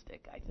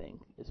ballistic, I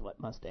think, is what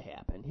must have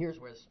happened. Here's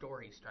where the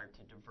stories start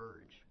to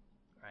diverge,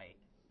 right?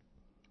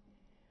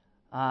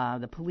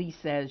 The police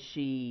says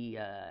she,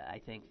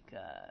 I think,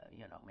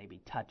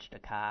 maybe touched a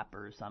cop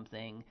or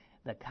something.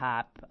 The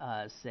cop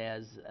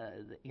says,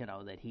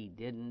 that he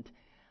didn't.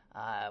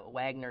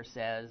 Wagner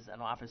says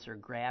an officer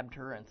grabbed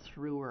her and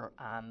threw her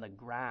on the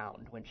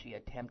ground when she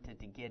attempted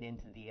to get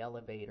into the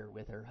elevator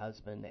with her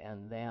husband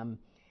and them.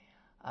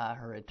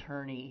 Her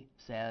attorney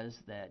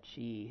says that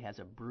she has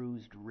a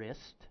bruised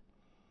wrist.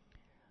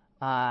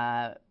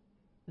 The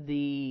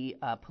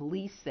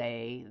police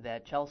say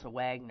that Chelsea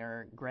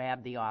Wagner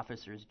grabbed the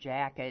officer's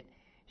jacket.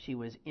 She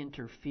was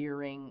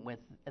interfering with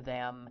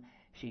them.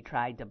 She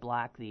tried to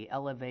block the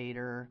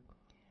elevator.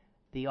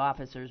 The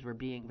officers were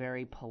being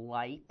very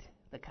polite,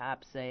 the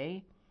cops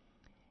say.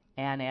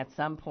 And at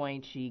some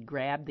point, she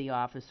grabbed the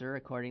officer,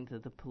 according to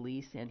the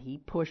police, and he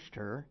pushed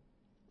her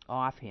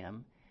off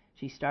him.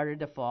 She started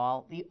to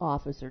fall. The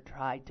officer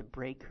tried to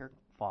break her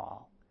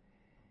fall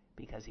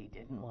because he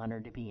didn't want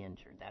her to be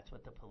injured. That's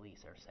what the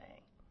police are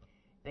saying.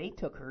 They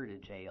took her to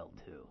jail,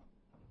 too.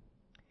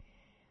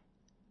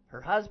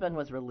 Her husband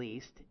was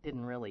released,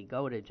 didn't really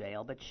go to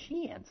jail, but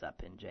she ends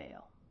up in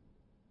jail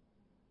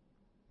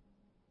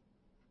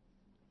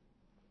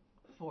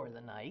for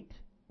the night.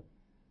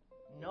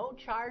 No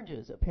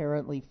charges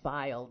apparently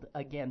filed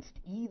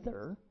against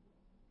either,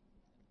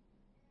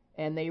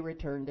 and they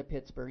returned to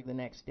Pittsburgh the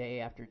next day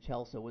after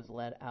Chelsea was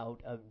let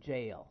out of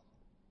jail.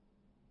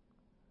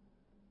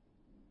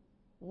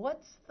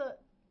 What's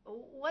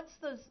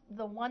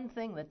the one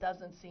thing that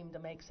doesn't seem to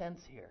make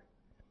sense here?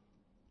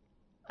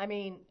 I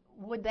mean,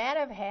 would that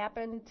have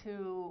happened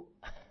to...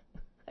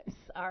 I'm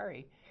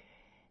sorry.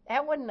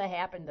 That wouldn't have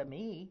happened to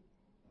me.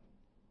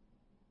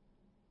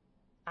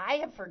 I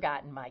have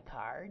forgotten my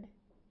card.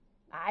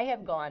 I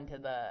have gone to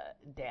the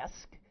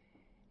desk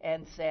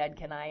and said,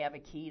 can I have a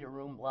key to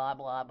room blah,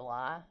 blah,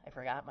 blah? I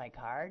forgot my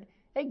card.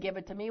 They give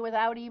it to me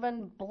without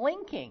even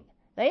blinking.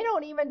 They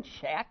don't even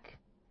check.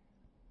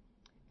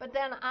 But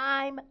then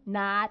I'm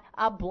not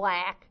a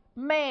black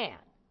man.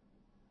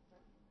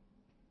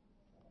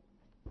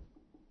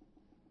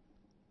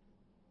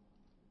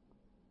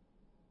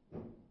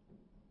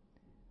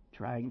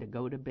 Trying to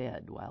go to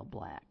bed while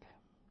black.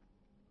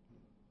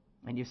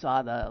 And you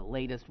saw the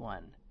latest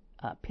one,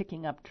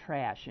 picking up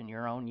trash in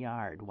your own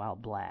yard while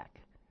black.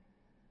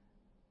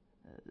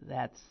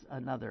 That's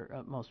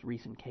another most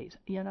recent case.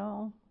 You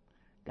know,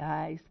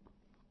 guys,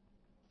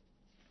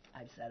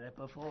 I've said it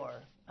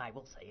before. I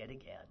will say it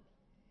again.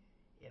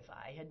 If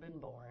I had been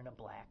born a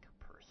black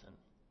person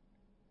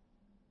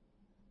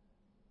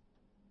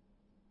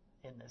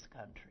in this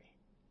country,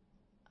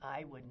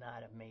 I would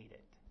not have made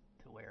it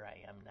to where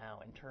I am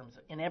now in terms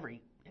of, in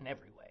every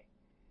way.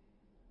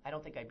 I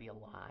don't think I'd be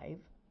alive.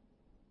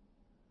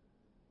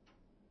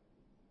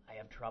 I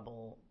have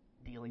trouble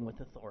dealing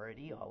with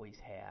authority, always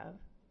have.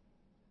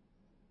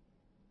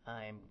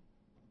 I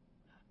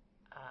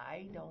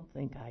don't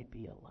think I'd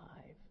be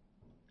alive.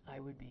 I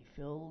would be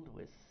filled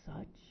with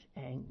such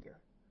anger.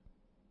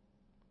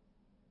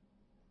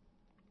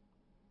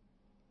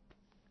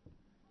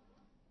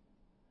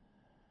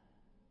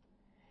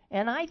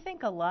 And I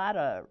think a lot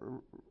of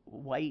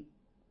white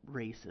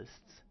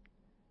racists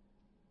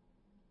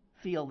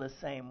feel the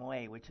same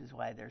way, which is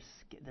why they're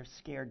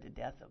scared to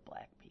death of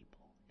black people,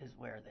 is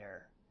where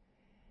their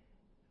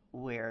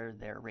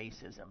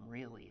racism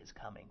really is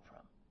coming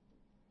from.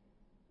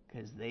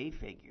 Because they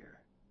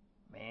figure,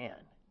 man,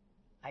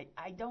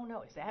 I don't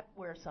know, is that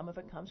where some of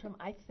it comes from?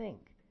 I think,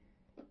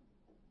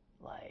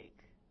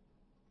 like,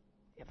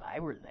 if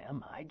I were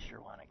them, I'd sure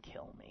want to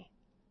kill me.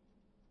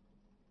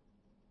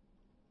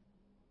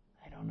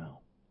 I don't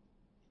know.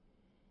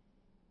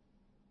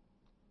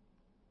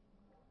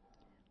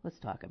 Let's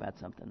talk about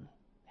something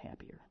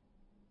happier.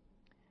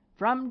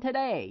 From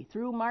today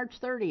through March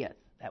 30th,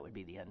 that would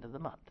be the end of the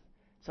month.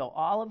 So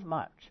all of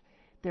March,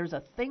 there's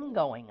a thing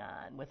going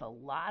on with a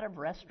lot of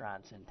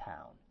restaurants in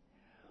town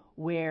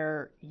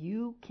where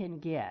you can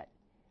get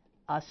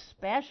a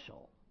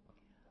special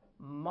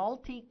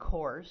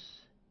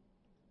multi-course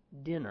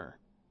dinner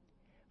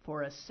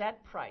for a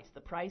set price.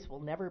 The price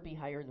will never be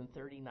higher than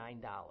 $39.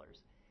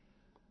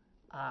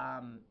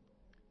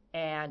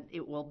 And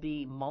it will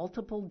be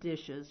multiple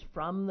dishes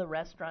from the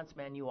restaurant's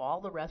menu. All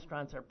the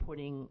restaurants are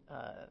putting,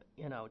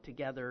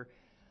 together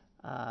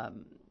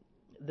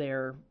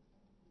their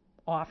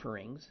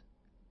offerings.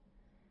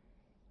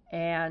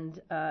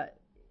 And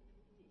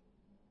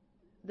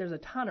there's a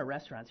ton of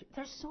restaurants.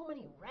 There's so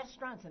many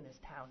restaurants in this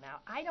town now.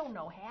 I don't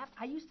know half.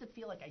 I used to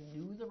feel like I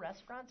knew the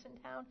restaurants in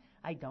town.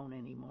 I don't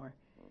anymore.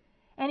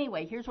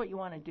 Anyway, here's what you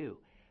want to do.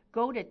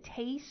 Go to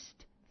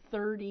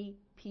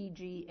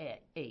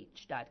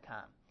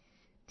taste30pgh.com.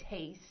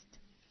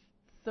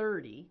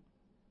 Taste30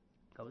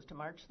 goes to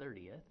March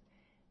 30th.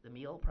 The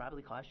meal will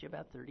probably cost you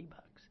about $30.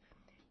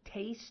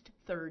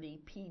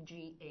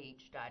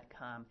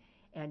 Taste30pgh.com,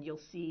 and you'll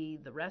see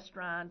the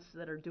restaurants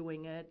that are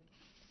doing it.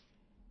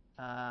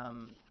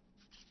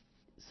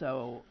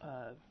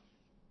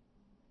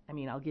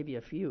 I'll give you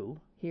a few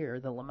here.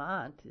 The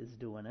Lamont is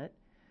doing it.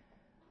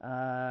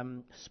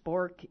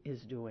 Spork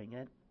is doing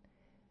it.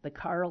 The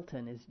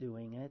Carlton is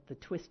doing it. The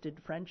Twisted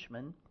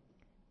Frenchman.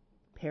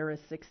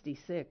 Paris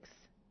 66.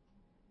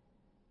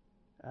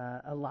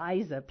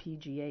 Eliza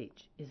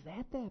PGH. Is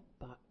that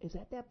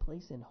that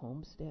place in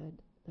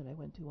Homestead that I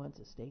went to once,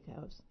 a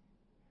steakhouse?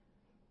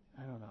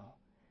 I don't know.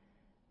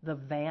 The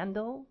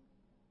Vandal.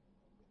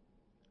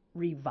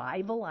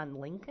 Revival on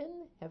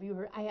Lincoln? Have you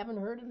heard? I haven't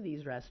heard of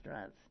these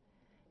restaurants.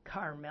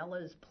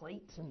 Carmela's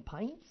Plates and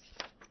Pints?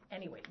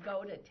 Anyway,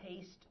 go to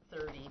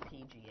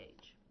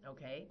Taste30pgh,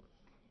 okay?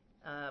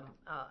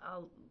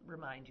 I'll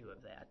remind you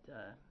of that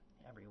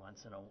every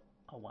once in a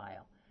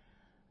while.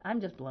 I'm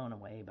just blown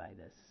away by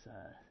this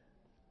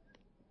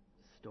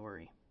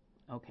story.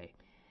 Okay.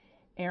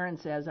 Aaron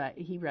says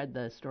he read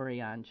the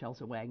story on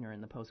Chelsea Wagner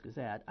in the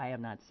Post-Gazette. I have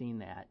not seen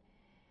that.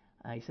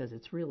 He says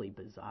it's really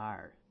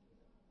bizarre.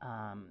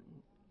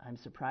 I'm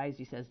surprised,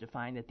 he says, to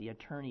find that the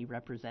attorney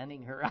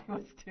representing her, I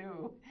was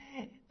too,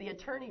 the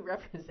attorney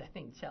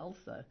representing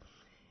Chelsea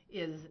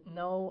is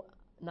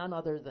none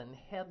other than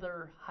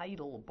Heather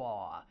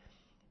Heidelbaugh,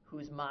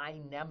 who's my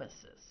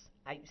nemesis.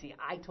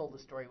 I told the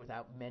story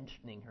without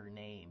mentioning her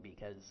name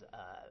because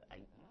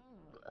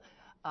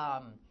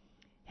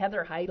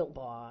Heather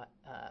Heidelbaugh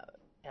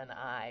and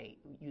I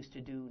used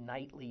to do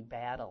nightly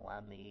battle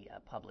on the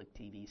public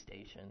TV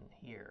station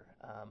here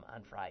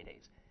on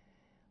Fridays.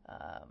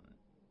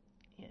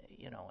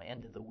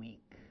 End of the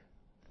week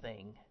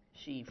thing.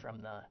 She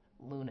from the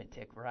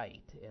lunatic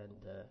right and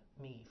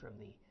me from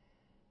the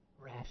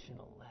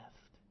rational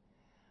left.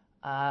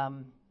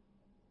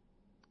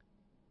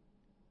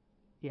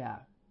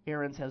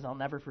 Aaron says, I'll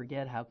never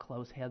forget how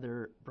close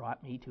Heather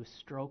brought me to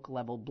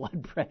stroke-level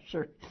blood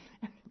pressure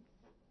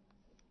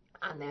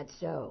on that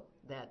show.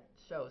 That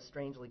show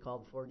strangely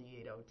called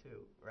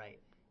 4802,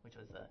 right? Which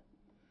was the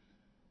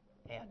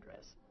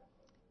address.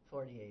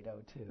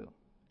 4802.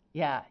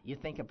 Yeah, you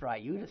think it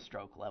brought you to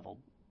stroke-level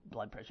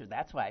blood pressure.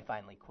 That's why I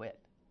finally quit.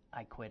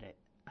 I quit it.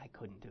 I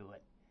couldn't do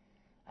it.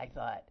 I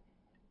thought,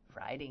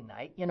 Friday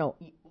night,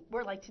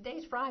 we're like,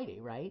 today's Friday,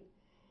 right?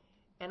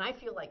 And I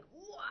feel like,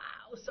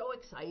 wow, so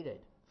excited.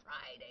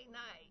 Friday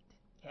night,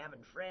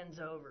 having friends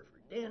over for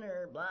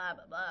dinner, blah,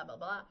 blah, blah, blah,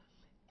 blah.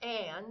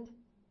 And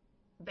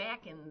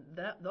back in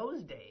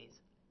those days,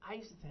 I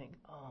used to think,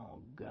 oh,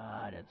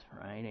 God, it's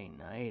Friday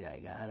night. I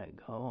gotta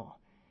go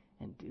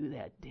and do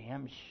that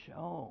damn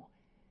show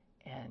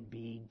and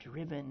be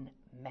driven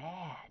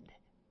mad.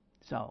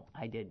 So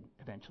I did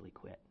eventually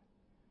quit.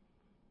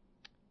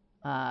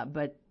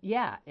 But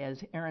yeah,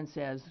 as Aaron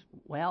says,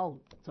 well,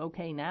 it's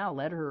okay now.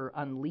 Let her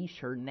unleash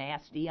her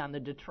nasty on the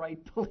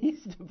Detroit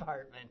Police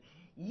Department.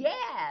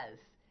 Yes!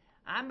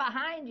 I'm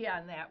behind you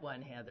on that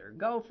one, Heather.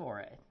 Go for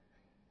it.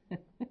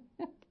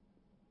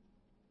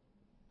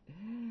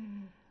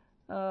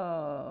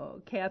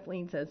 Oh,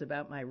 Kathleen says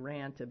about my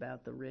rant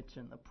about the rich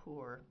and the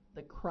poor,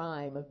 the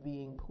crime of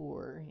being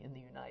poor in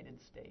the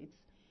United States.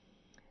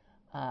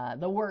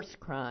 The worst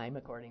crime,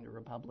 according to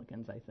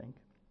Republicans, I think.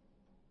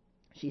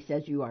 She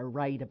says you are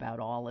right about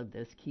all of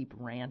this. Keep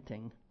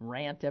ranting.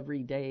 Rant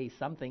every day.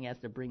 Something has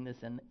to bring this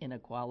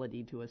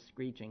inequality to a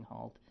screeching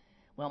halt.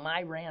 Well,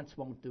 my rants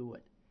won't do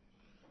it.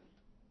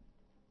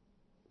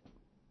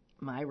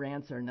 My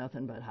rants are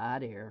nothing but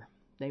hot air.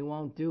 They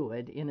won't do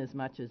it,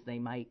 inasmuch as they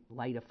might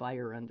light a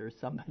fire under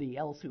somebody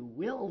else who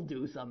will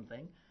do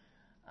something.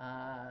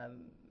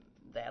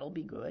 That'll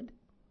be good.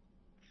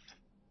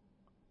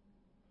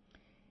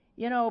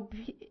 I don't know.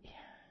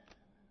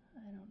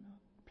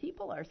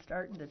 People are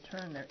starting to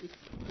turn their,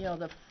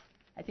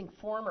 I think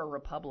former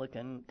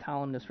Republican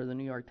columnist for the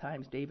New York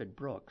Times, David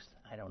Brooks,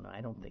 I don't know,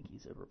 I don't think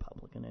he's a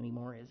Republican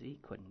anymore, is he?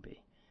 Couldn't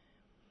be.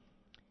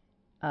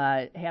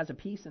 Has a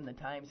piece in the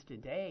Times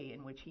today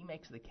in which he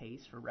makes the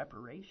case for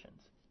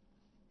reparations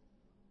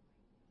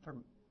for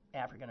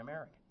African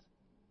Americans.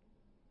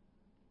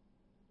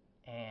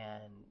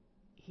 And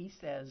he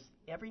says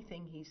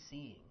everything he's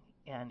seeing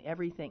and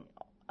everything,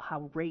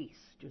 how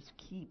race just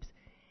keeps,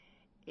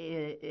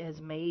 it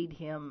has made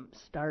him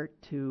start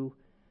to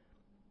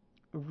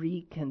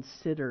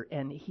reconsider.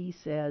 And he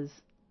says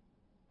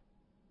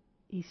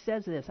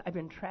this, I've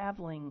been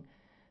traveling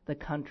the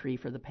country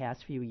for the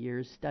past few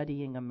years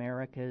studying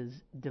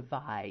America's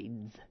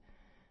divides,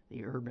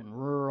 the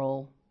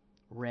urban-rural,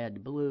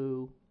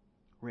 red-blue,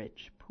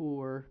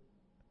 rich-poor.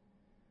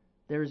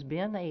 There's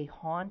been a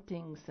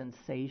haunting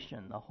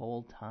sensation the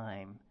whole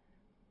time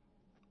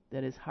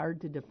that is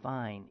hard to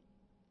define.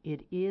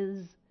 It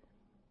is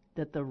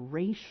that the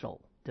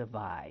racial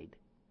divide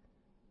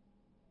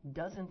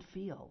doesn't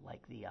feel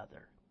like the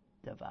other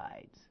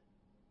divides.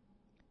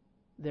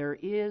 There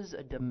is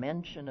a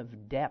dimension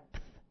of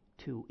depth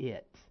to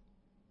it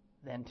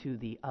that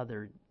the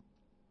other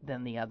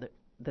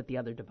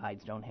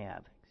divides don't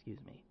have. Excuse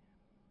me.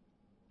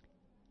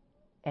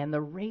 And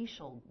the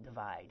racial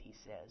divide, he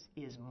says,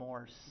 is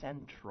more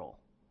central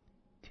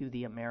to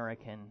the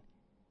American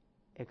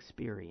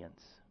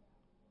experience.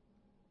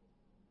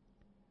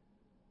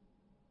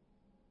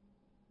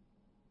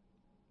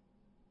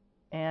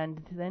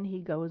 And then he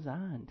goes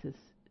on to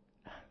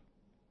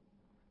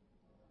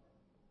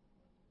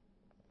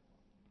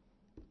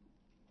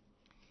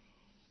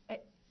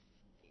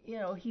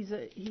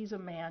he's a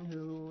man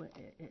who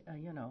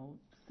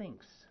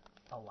thinks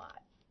a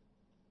lot.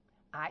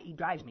 He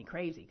drives me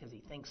crazy because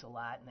he thinks a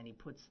lot, and then he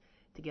puts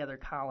together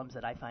columns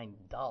that I find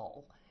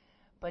dull.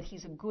 But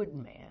he's a good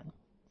man,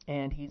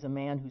 and he's a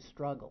man who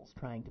struggles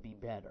trying to be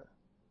better.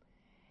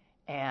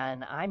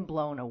 And I'm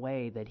blown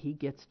away that he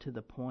gets to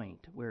the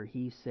point where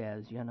he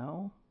says,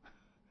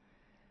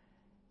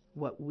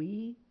 what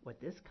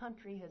this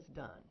country has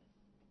done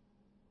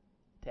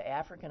to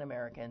African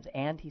Americans,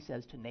 and he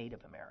says to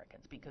Native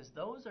Americans, because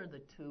those are the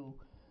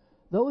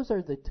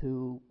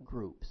two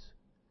groups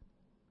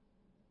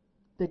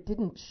that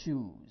didn't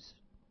choose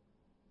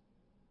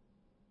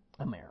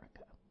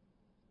America.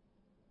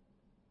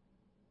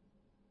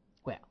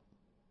 Well,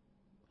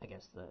 I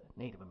guess the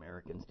Native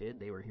Americans did.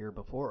 They were here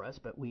before us,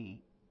 but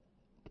we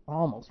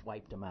almost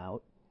wiped them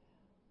out,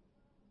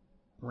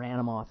 ran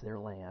them off their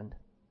land,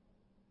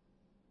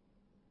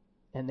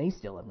 and they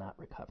still have not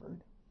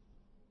recovered.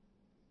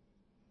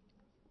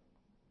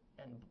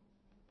 And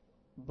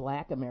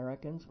black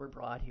Americans were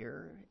brought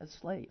here as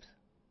slaves.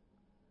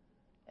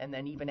 And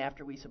then even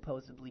after we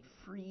supposedly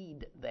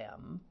freed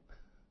them,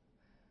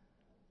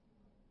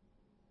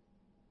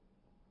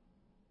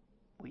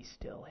 we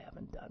still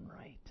haven't done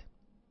right.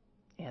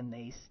 And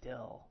they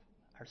still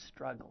are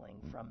struggling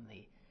from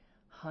the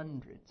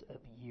hundreds of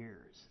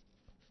years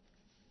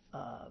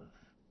of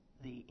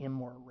the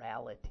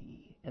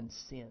immorality and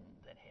sin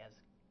that has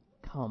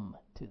come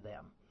to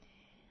them.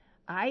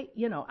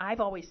 I've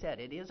always said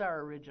it is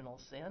our original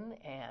sin,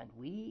 and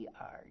we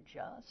are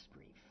just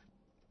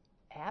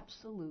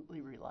absolutely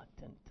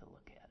reluctant to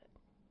look at it.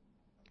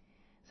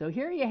 So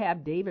here you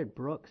have David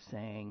Brooks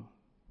saying,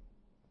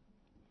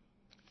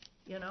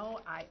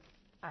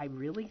 I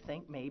really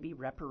think maybe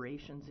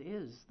reparations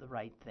is the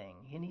right thing.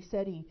 And he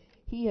said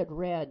he had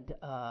read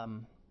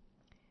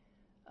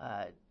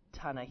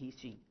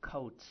Ta-Nehisi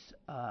Coates'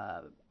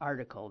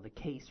 article, The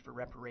Case for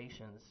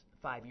Reparations,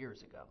 5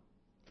 years ago.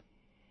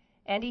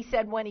 And he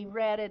said when he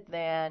read it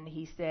then,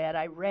 he said,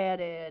 I read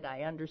it,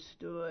 I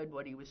understood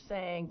what he was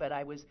saying, but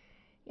I was,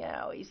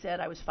 he said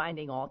I was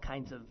finding all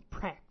kinds of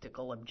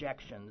practical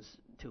objections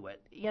to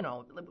it,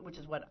 which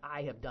is what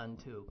I have done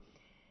too.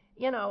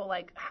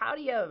 Like how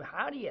do you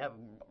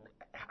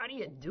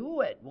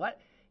do it? What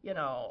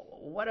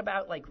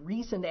about like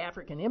recent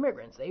African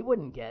immigrants? They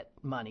wouldn't get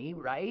money,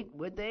 right?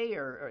 Would they?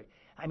 Or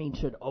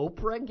should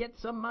Oprah get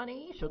some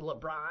money? Should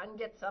LeBron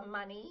get some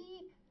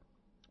money?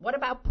 What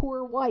about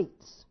poor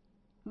whites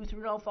who,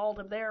 through no fault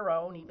of their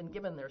own, even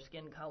given their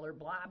skin color,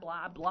 blah,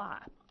 blah, blah?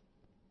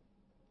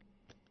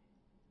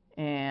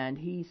 And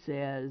he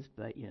says,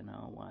 but you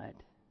know what?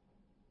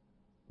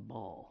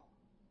 Bull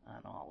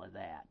on all of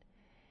that.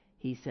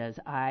 He says,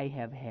 I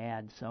have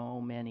had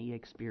so many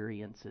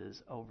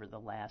experiences over the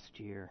last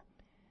year.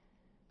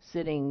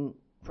 Sitting,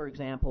 for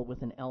example,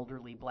 with an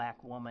elderly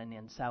black woman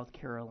in South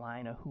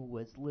Carolina who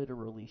was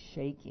literally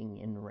shaking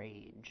in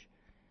rage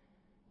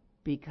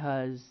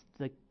because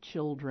the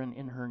children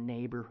in her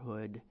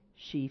neighborhood,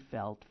 she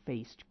felt,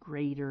 faced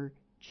greater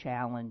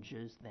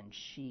challenges than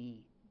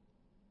she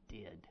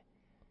did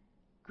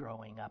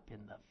growing up in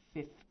the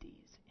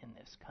 50s in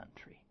this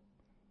country.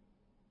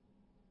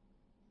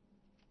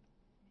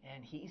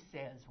 And he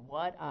says,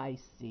 what I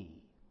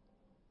see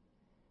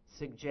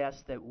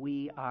suggests that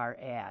we are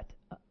at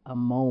a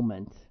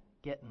moment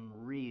getting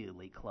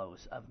really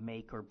close of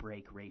make or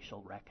break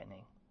racial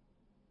reckoning.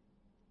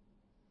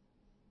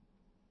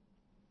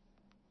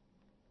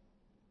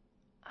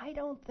 I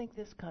don't think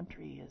this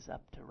country is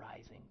up to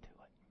rising to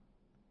it.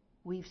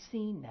 We've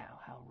seen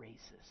now how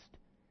racist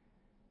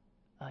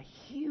a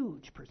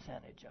huge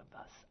percentage of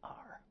us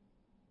are.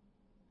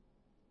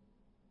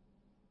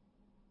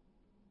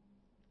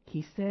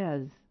 He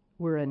says,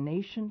 we're a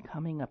nation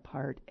coming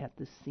apart at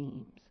the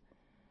seams.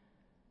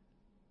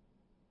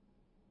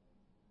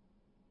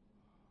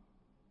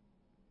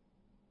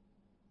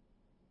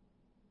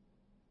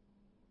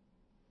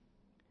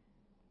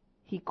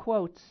 He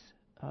quotes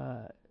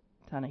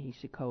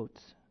Ta-Nehisi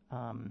Coates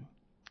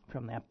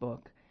from that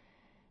book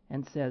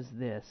and says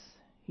this.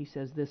 He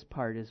says this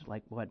part is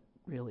like what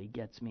really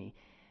gets me.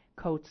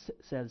 Coates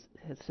has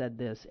said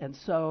this, and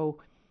so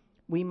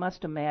we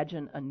must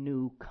imagine a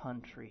new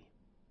country.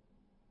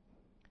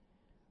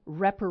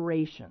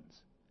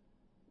 Reparations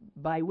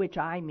by which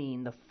I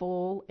mean the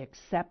full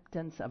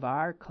acceptance of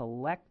our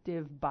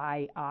collective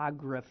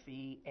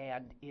biography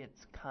and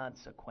its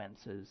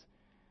consequences.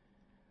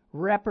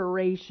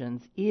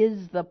 Reparations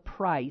is the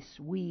price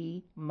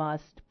we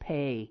must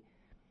pay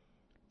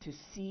to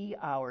see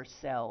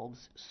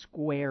ourselves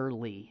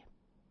squarely.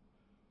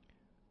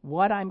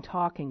 What I'm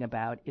talking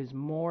about is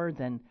more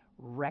than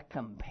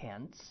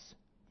recompense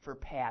for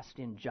past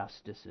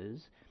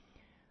injustices,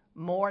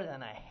 more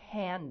than a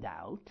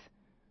handout,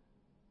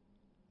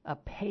 a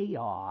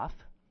payoff,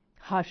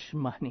 hush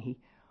money,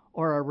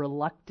 or a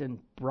reluctant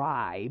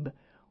bribe.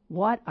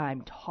 What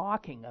I'm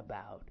talking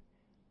about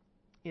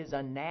is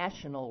a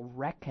national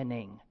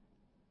reckoning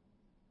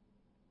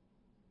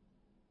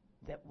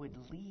that would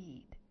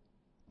lead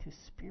to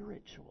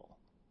spiritual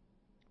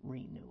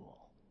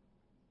renewal.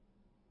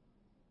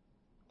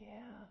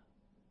 Yeah,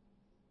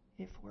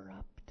 if we're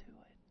up to it.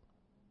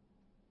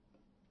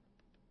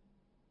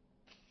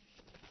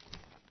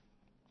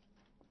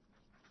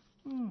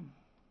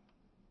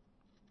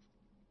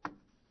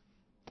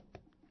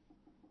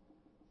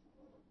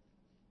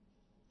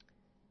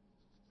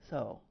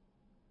 So,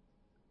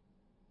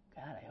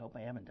 God, I hope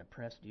I haven't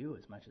depressed you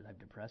as much as I've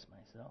depressed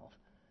myself.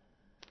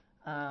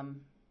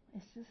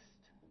 It's just,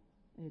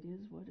 it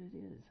is what it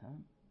is, huh?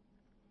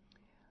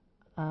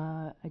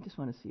 I just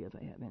want to see if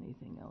I have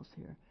anything else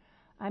here.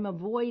 I'm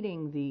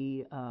avoiding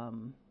the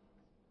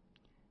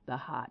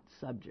hot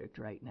subject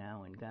right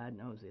now, and God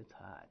knows it's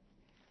hot.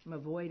 I'm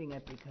avoiding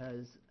it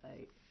because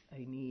I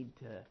need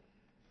to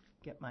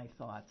get my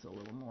thoughts a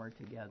little more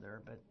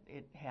together, but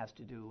it has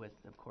to do with,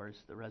 of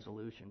course, the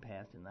resolution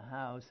passed in the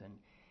House and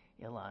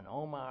Ilhan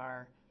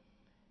Omar,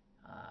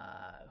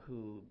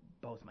 who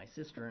both my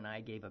sister and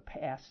I gave a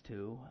pass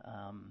to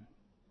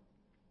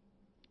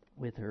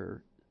with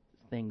her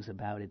things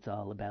about it's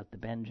all about the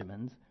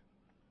Benjamins.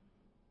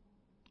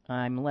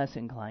 I'm less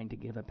inclined to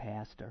give a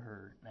pass to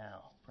her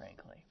now,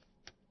 frankly,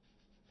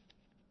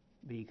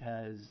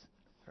 because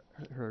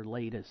her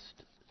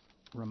latest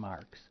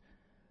remarks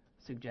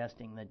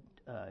suggesting that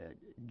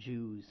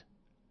Jews,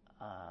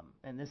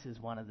 and this is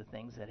one of the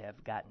things that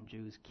have gotten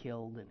Jews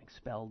killed and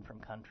expelled from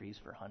countries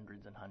for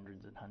hundreds and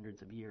hundreds and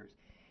hundreds of years,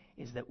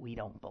 is that we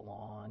don't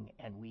belong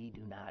and we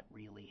do not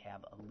really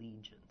have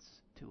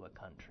allegiance to a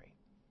country.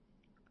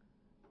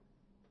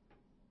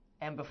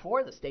 And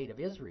before the state of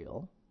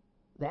Israel,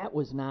 that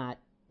was not,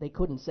 they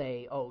couldn't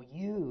say, oh,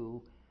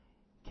 you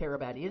care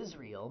about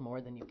Israel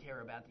more than you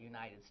care about the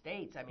United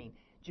States. I mean,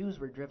 Jews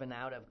were driven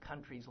out of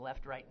countries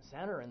left, right, and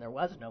center, and there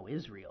was no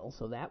Israel,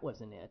 so that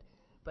wasn't it.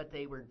 But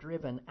they were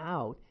driven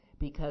out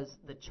because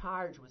the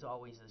charge was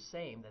always the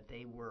same, that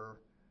they were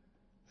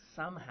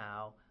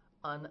somehow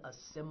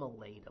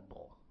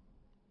unassimilatable.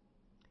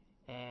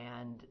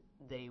 And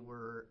they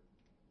were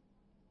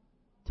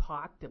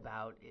talked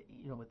about,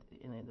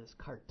 in this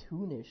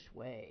cartoonish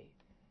way.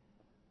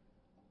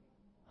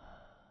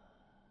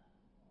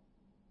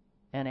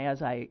 And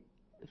as I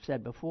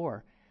said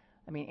before,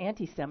 I mean,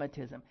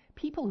 anti-Semitism,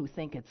 people who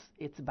think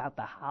it's about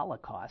the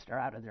Holocaust are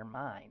out of their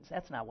minds.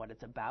 That's not what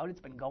it's about.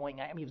 It's been going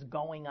on, it was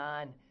going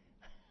on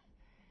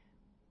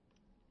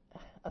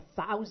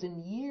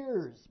 1,000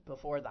 years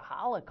before the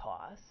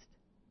Holocaust.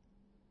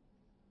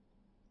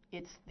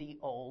 It's the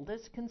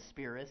oldest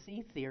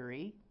conspiracy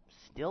theory,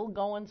 still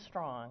going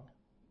strong.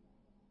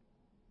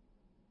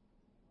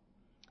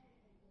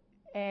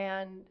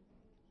 And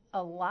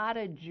a lot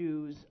of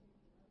Jews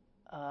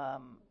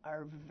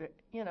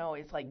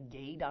it's like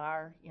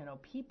gaydar.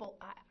 People,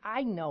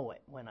 I know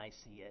it when I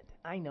see it.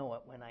 I know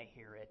it when I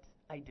hear it.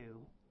 I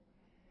do.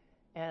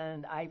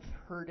 And I've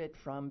heard it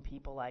from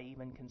people I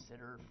even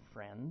consider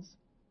friends.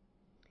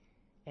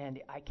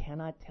 And I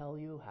cannot tell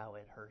you how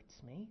it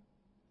hurts me.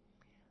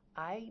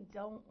 I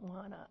don't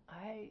want to,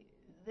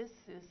 this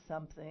is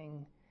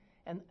something,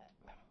 and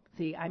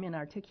see, I'm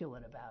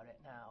inarticulate about it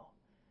now.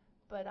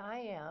 But I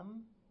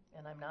am,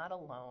 and I'm not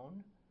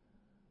alone,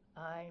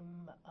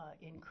 I'm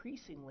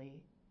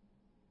increasingly,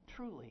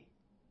 truly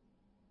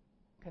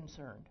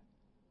concerned.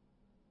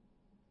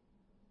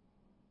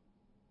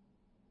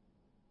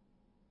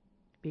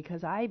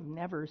 Because I've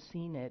never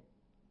seen it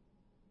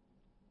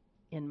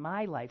in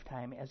my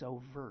lifetime as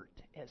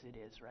overt as it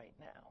is right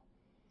now,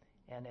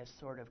 and as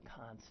sort of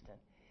constant.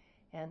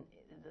 And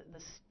the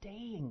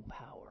staying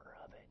power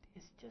of it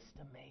is just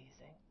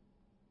amazing.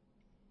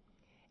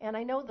 And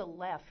I know the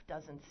left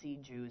doesn't see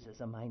Jews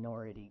as a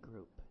minority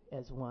group,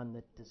 as one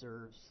that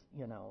deserves,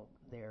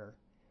 their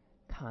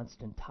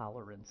constant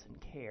tolerance and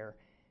care,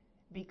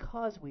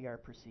 because we are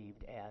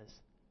perceived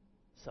as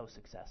so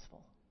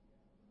successful.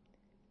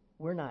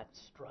 We're not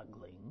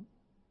struggling.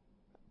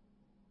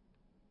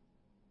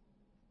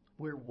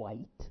 We're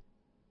white,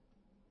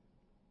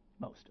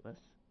 most of us.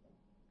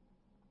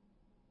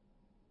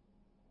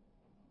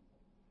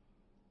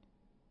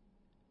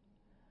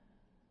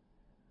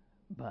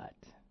 But,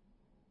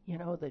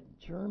 the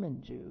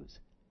German Jews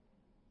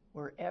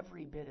were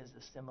every bit as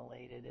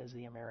assimilated as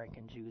the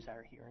American Jews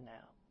are here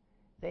now.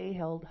 They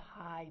held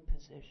high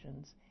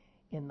positions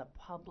in the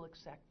public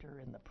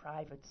sector, in the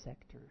private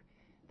sector.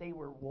 They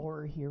were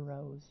war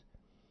heroes.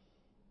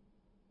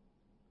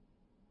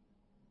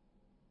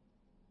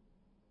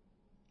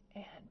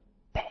 And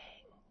bang,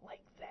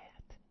 like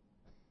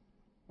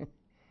that.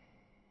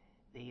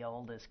 The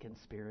oldest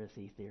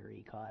conspiracy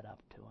theory caught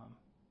up to him.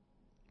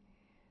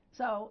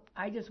 So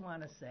I just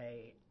want to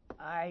say,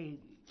 I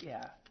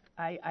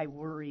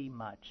worry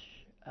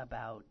much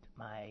about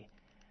my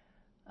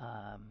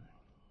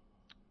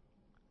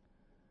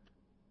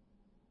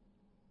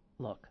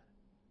look.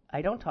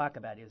 I don't talk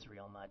about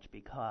Israel much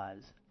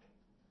because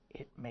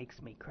it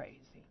makes me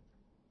crazy.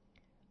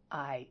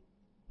 I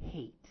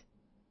hate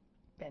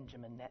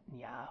Benjamin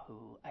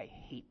Netanyahu. I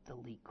hate the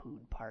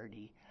Likud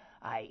party.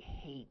 I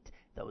hate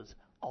those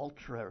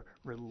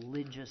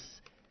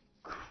ultra-religious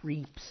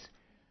creeps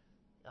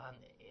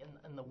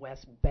in the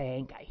West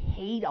Bank. I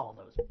hate all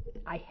those.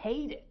 I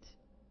hate it.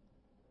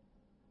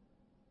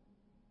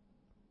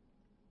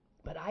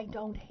 But I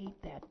don't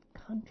hate that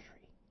country.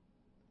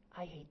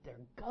 I hate their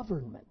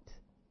government.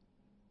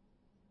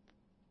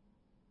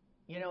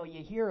 You know,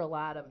 you hear a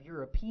lot of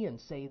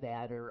Europeans say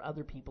that, or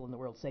other people in the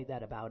world say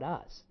that about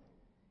us.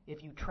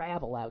 If you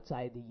travel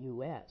outside the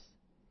U.S.,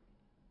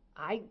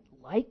 I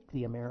like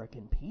the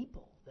American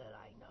people that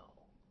I know,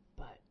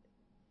 but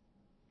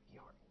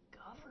your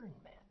government.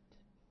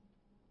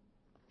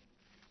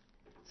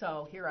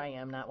 So here I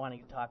am not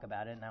wanting to talk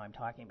about it, and now I'm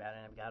talking about it,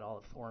 and I've got all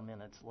of 4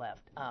 minutes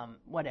left.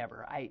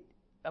 Whatever.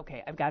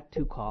 Okay, I've got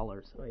 2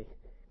 callers. Wait.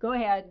 Go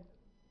ahead,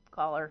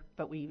 caller,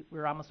 but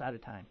we're almost out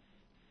of time.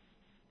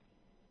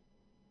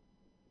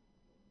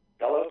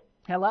 Hello?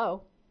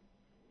 Hello?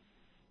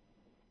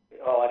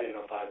 Oh, I didn't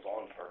know if I was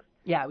on first.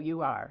 Yeah,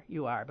 you are,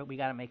 but we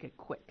got to make it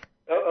quick.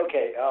 Oh,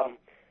 okay, I'll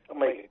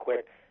make it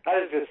quick. I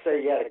was going to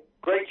say you had a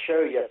great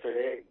show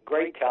yesterday,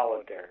 great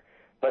talent there.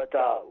 But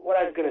what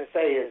I was going to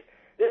say is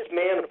this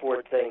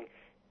Manafort thing,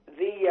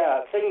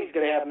 the thing he's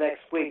going to have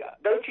next week,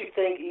 don't you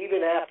think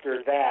even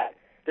after that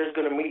there's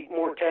going to be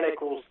more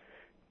tentacles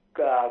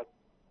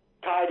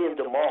tied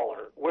into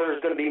Mueller, where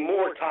there's going to be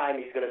more time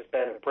he's going to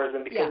spend in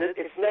prison because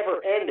it's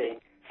never ending.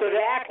 So to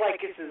act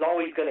like this is all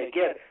he's going to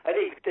get, I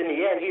think in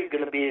the end he's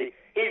going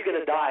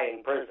to die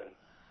in prison.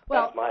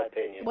 Well, that's my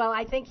opinion. Well,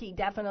 I think he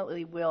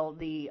definitely will.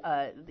 The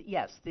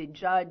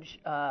judge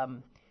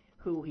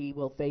who he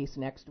will face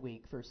next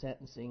week for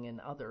sentencing and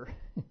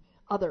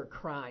other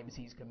crimes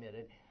he's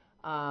committed.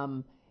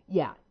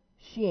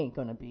 She ain't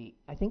going to be.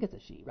 I think it's a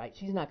she, right?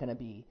 She's not going to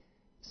be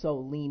so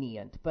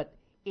lenient. But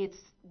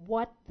it's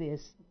what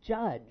this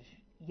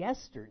judge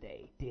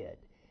yesterday did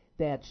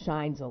that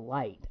shines a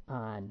light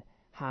on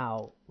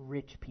how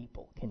rich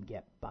people can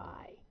get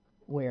by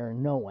where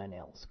no one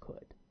else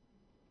could.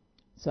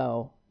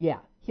 So,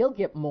 he'll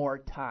get more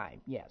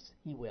time. Yes,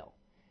 he will.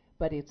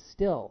 But it's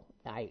still,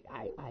 I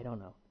don't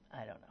know. I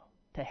don't know.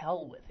 To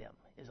hell with him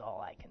is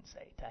all I can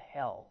say. To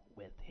hell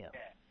with him.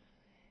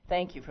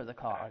 Thank you for the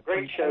call.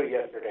 Great show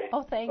yesterday.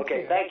 Oh, thank you.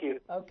 Okay, thank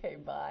you. Okay,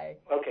 bye.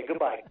 Okay,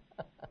 goodbye.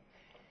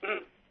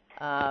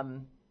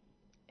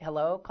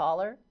 Hello,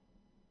 caller?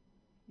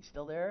 You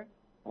still there?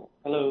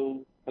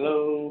 Hello.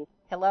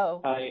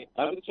 Hello. Hi.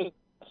 I was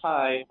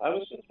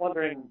just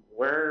wondering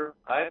where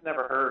I've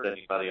never heard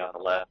anybody on the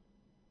left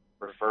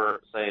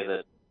say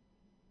that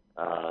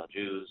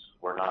Jews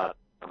were not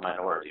a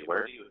minority.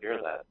 Where do you hear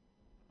that?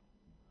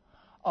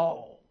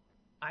 Oh,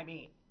 I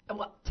mean,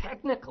 well,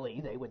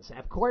 technically they would say,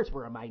 of course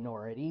we're a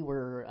minority.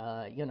 We're,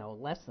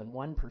 less than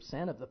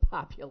 1% of the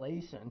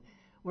population.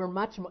 We're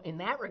much more, in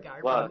that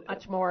regard, we're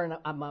much more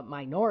a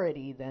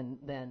minority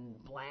than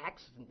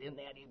blacks.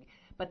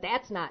 But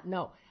that's not,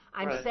 no.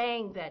 I'm right.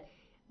 saying that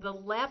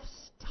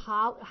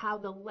how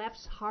the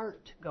left's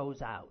heart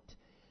goes out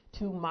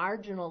to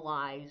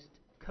marginalized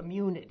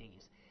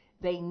communities.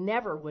 They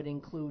never would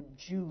include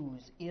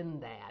Jews in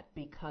that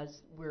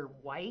because we're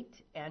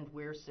white and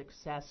we're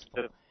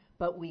successful.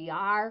 But we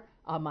are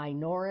a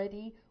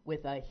minority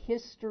with a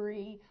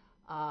history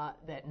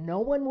that no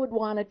one would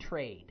want to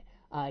trade.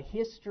 A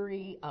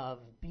history of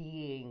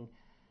being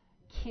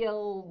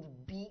killed,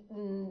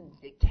 beaten,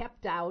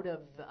 kept out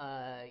of,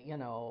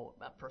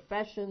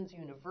 professions,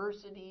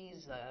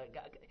 universities,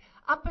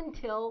 up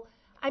until,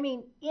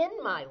 in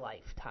my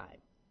lifetime.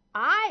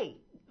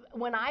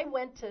 When I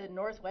went to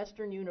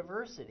Northwestern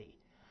University,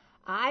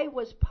 I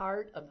was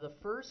part of the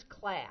first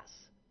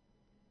class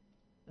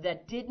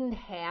that didn't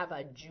have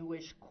a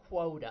Jewish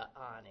quota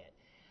on it.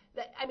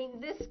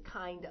 This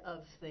kind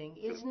of thing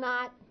is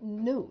not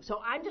new.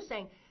 So I'm just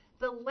saying,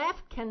 the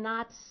left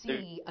cannot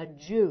see a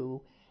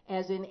Jew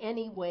as in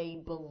any way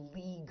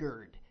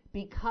beleaguered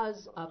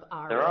because of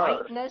our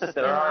whiteness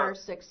and our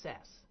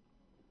success.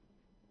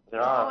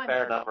 There are a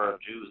fair number of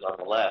Jews on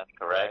the left,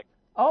 correct?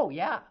 Oh,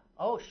 yeah.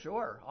 Oh,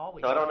 sure.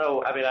 Always. So I don't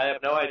know. I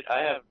have no idea. I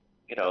have,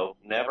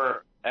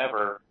 never,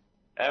 ever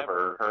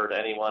heard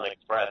anyone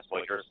express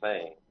what you're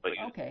saying. But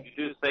you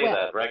do say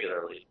that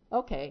regularly.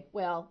 Okay.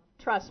 Well,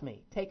 trust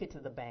me. Take it to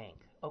the bank,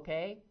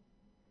 okay?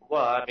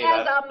 Well,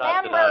 as a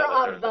member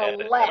of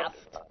the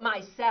left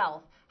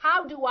myself,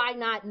 how do I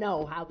not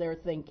know how they're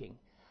thinking?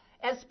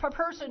 As a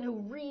person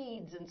who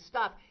reads and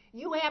stuff,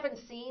 you haven't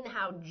seen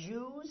how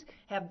Jews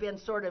have been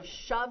sort of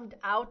shoved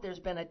out. There's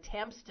been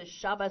attempts to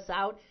shove us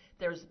out.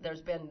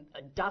 There's been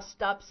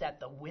dust-ups at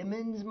the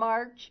Women's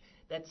March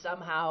that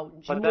somehow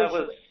Jewish... But that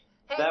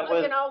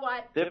was you know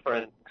what?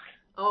 different.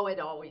 Oh, it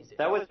always is.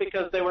 That was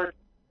because they were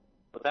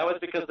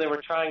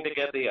trying to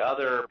get the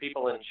other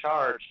people in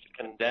charge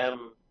to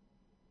condemn.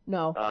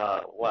 No.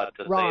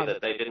 Wrong. Say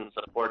that they didn't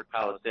support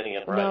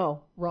Palestinian rights.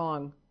 No,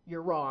 wrong.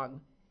 You're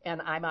wrong. And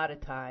I'm out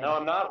of time. No,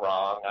 I'm not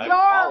wrong. You're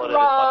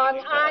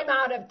wrong. I'm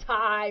out of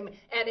time.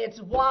 And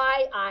it's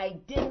why I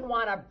didn't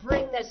want to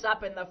bring this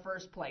up in the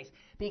first place.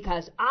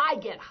 Because I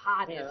get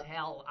hot as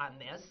hell on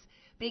this.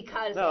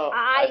 Because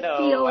I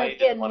feel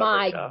it in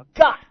my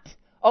gut.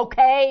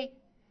 Okay?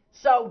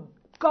 So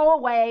go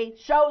away.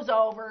 Show's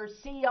over.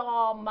 See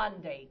y'all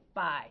Monday.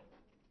 Bye.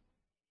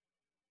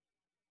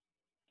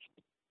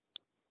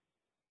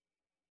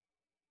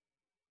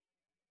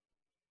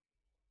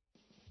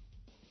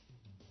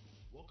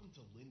 Welcome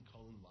to Lynn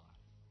Cullen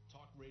Live,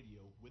 talk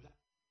radio without...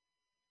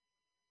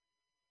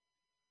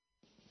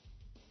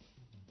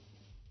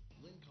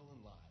 Lynn Cullen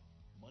Live,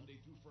 Monday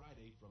through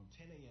Friday from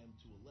 10 a.m.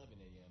 to 11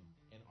 a.m.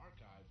 and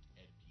archived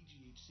at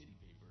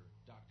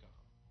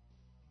pghcitypaper.com.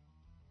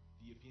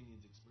 The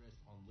opinions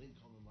expressed on Lynn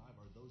Cullen Live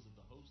are those of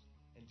the host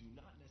and do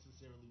not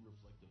necessarily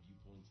reflect the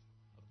viewpoints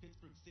of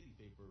Pittsburgh City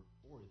Paper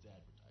or its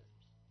advertisers.